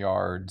out some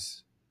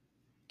yards,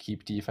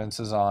 keep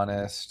defenses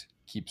honest,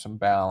 keep some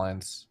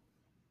balance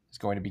is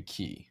going to be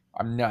key.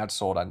 I'm not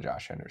sold on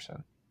Josh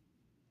Henderson.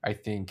 I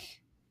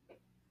think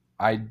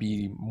I'd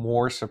be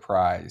more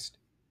surprised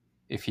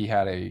if he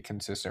had a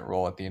consistent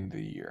role at the end of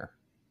the year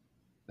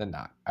than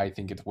not. I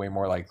think it's way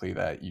more likely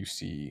that you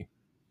see,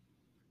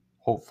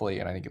 hopefully,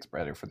 and I think it's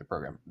better for the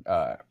program,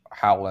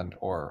 Howland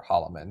or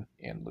Holloman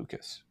and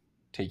Lucas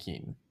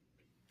taking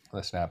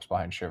the snaps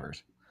behind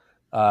Shivers.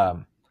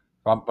 But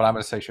I'm going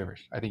to say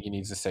Shivers. I think he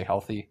needs to stay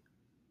healthy,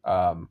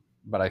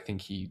 but I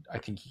think he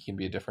can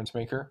be a difference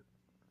maker.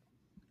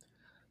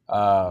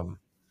 And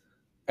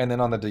then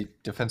on the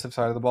defensive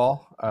side of the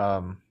ball,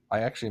 I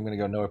actually am going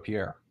to go Noah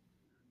Pierre.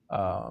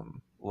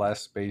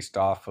 Less based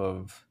off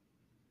of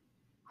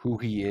who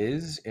he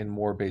is and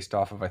more based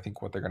off of, I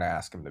think, what they're going to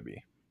ask him to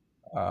be.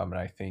 And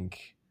I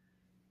think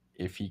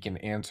if he can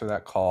answer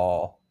that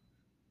call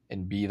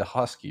and be the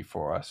Husky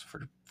for us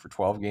for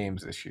 12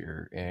 games this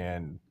year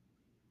and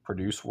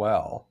produce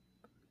well,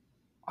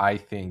 I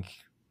think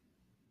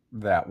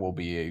that will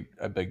be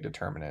a big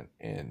determinant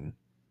in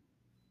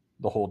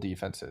the whole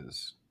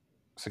defense's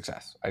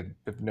success. I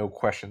have no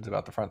questions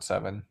about the front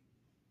seven,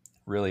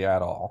 really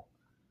at all.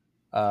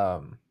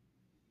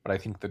 But I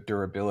think the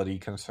durability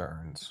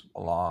concerns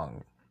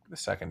along the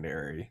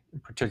secondary,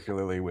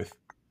 particularly with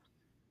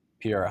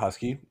Pierre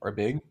Husky, are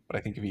big. But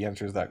I think if he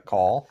answers that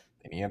call,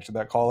 and he answered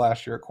that call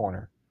last year at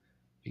corner,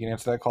 if he can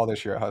answer that call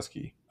this year at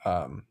Husky,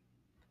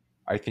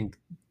 I think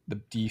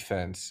the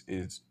defense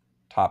is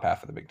top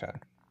half of the Big Ten.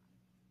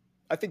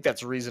 I think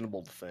that's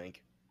reasonable to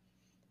think.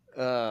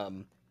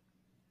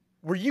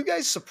 Were you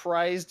guys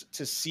surprised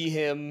to see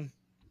him,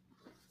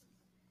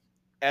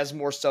 as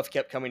more stuff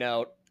kept coming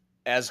out,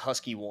 as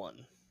Husky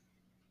 1?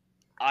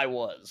 I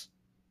was.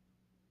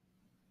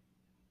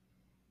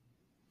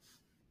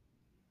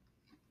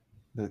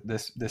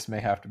 This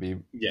may have to be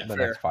the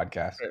next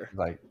podcast. Fair.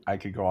 Like, I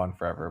could go on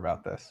forever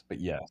about this,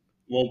 but yes.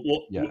 Well,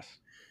 yes.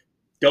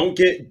 Do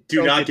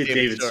not get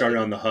David started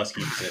on the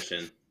Husky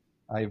position.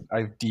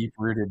 I've deep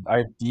rooted.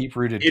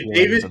 If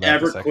David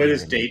ever quit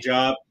his day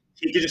job,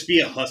 he could just be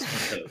a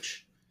Husky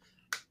coach.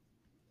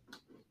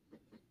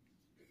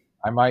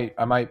 I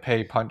might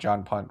pay Punt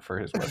John Punt for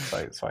his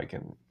website so I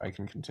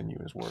can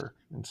continue his work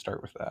and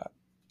start with that.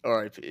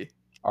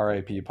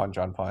 R.I.P. Punt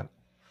John Punt.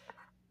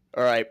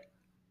 All right.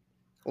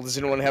 Well, does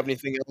anyone have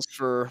anything else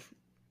for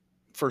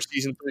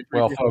season 3?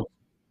 Well, folks,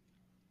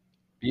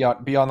 be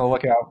on the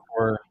lookout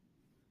for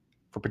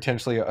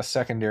potentially a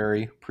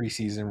secondary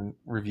preseason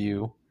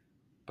review,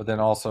 but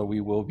then also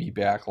we will be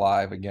back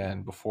live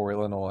again before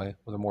Illinois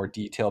with a more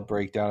detailed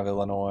breakdown of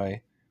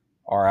Illinois,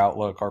 our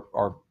outlook,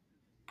 our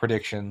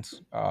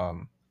predictions.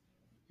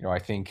 I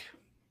think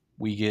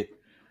we get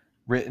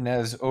written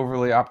as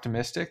overly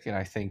optimistic, and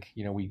I think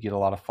we get a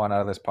lot of fun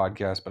out of this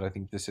podcast. But I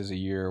think this is a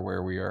year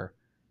where we are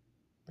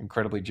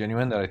incredibly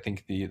genuine. That I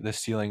think the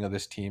ceiling of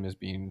this team is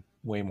being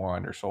way more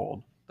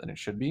undersold than it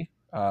should be,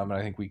 and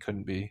I think we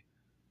couldn't be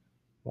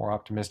more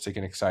optimistic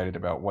and excited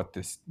about what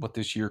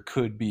this year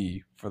could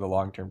be for the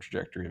long-term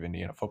trajectory of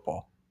Indiana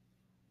football.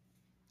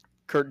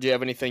 Kurt, do you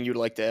have anything you'd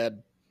like to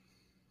add?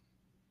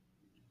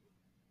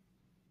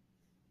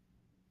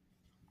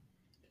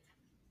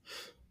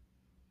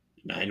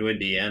 9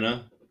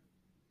 Indiana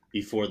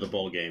before the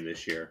bowl game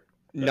this year.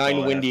 9 all I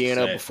have to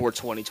Indiana say. before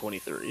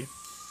 2023.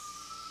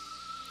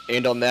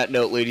 And on that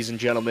note, ladies and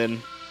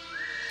gentlemen,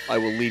 I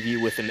will leave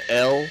you with an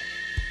L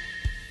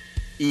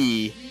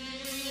E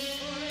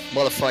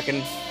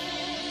motherfucking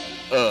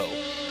O.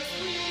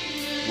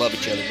 Love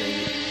each other,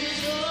 baby.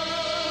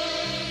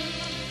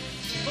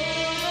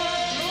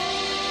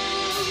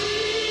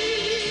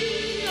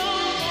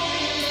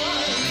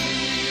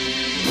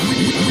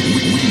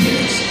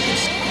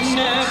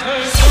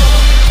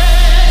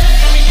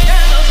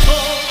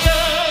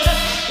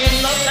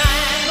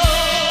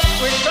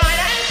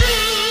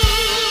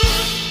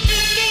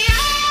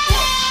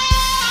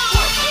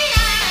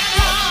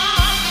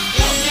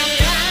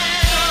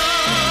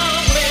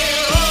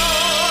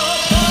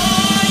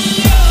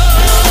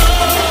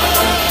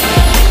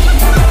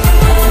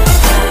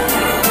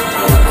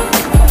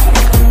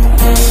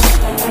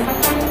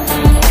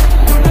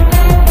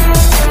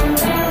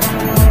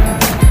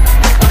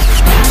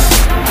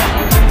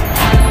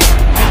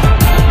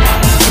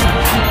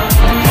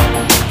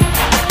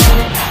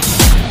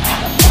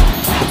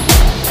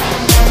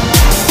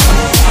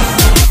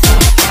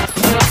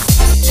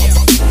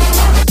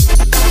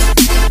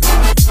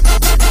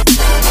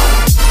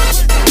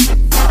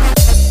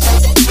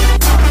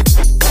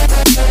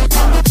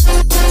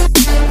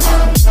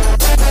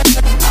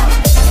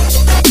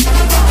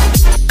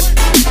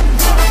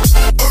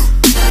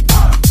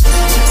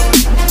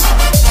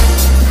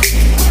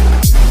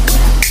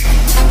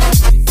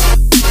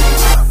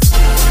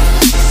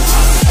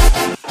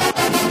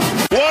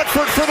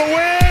 Watford for the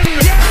win!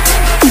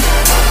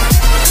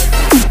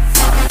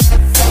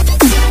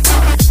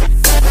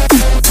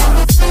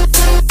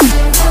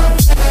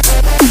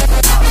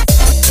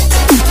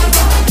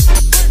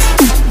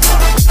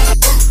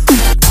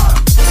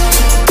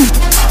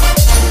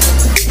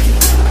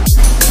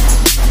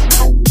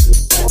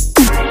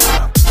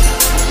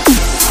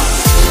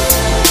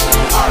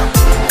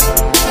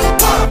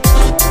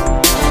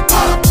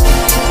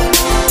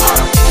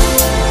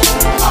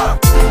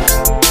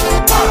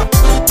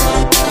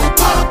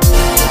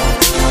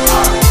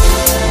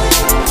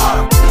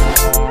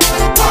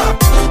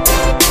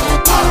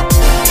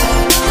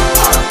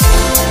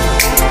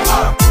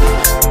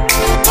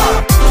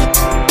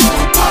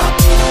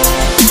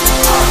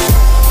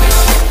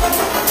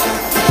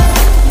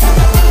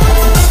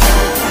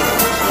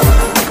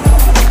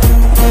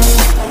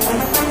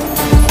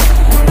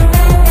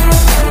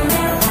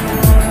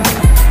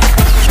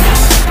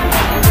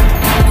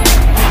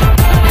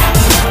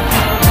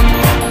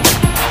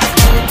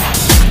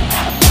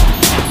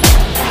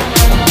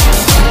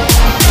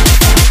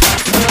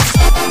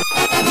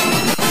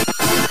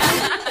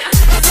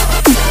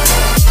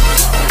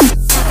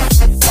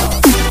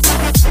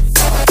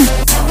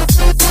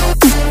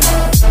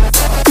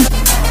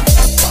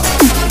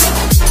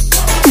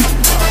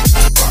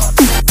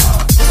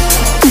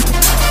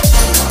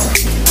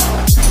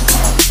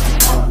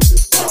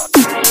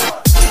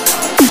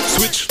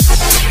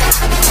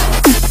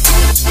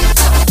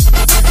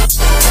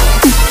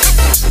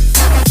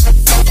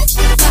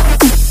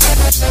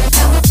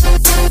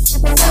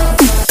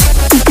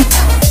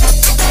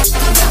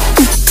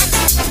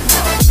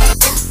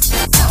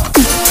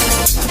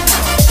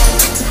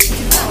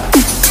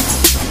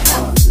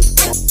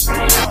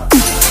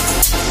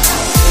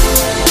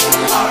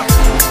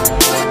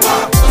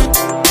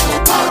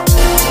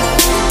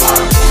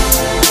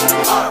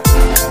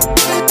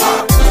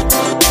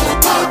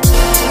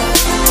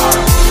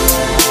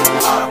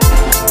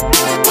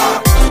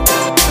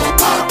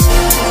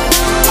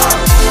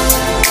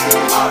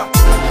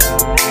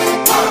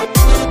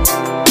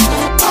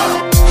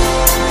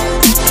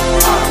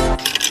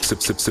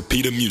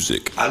 Sapita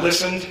Music. I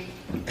listened,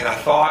 and I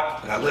thought,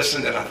 and I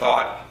listened, and I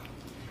thought,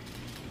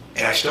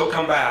 and I still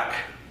come back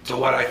to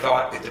what I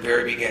thought at the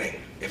very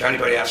beginning. If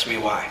anybody asks me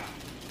why,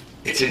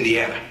 it's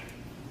Indiana.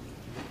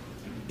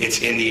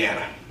 It's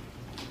Indiana.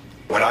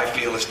 What I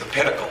feel is the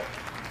pinnacle,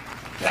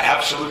 the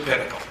absolute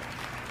pinnacle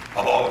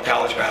of all of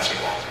college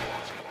basketball.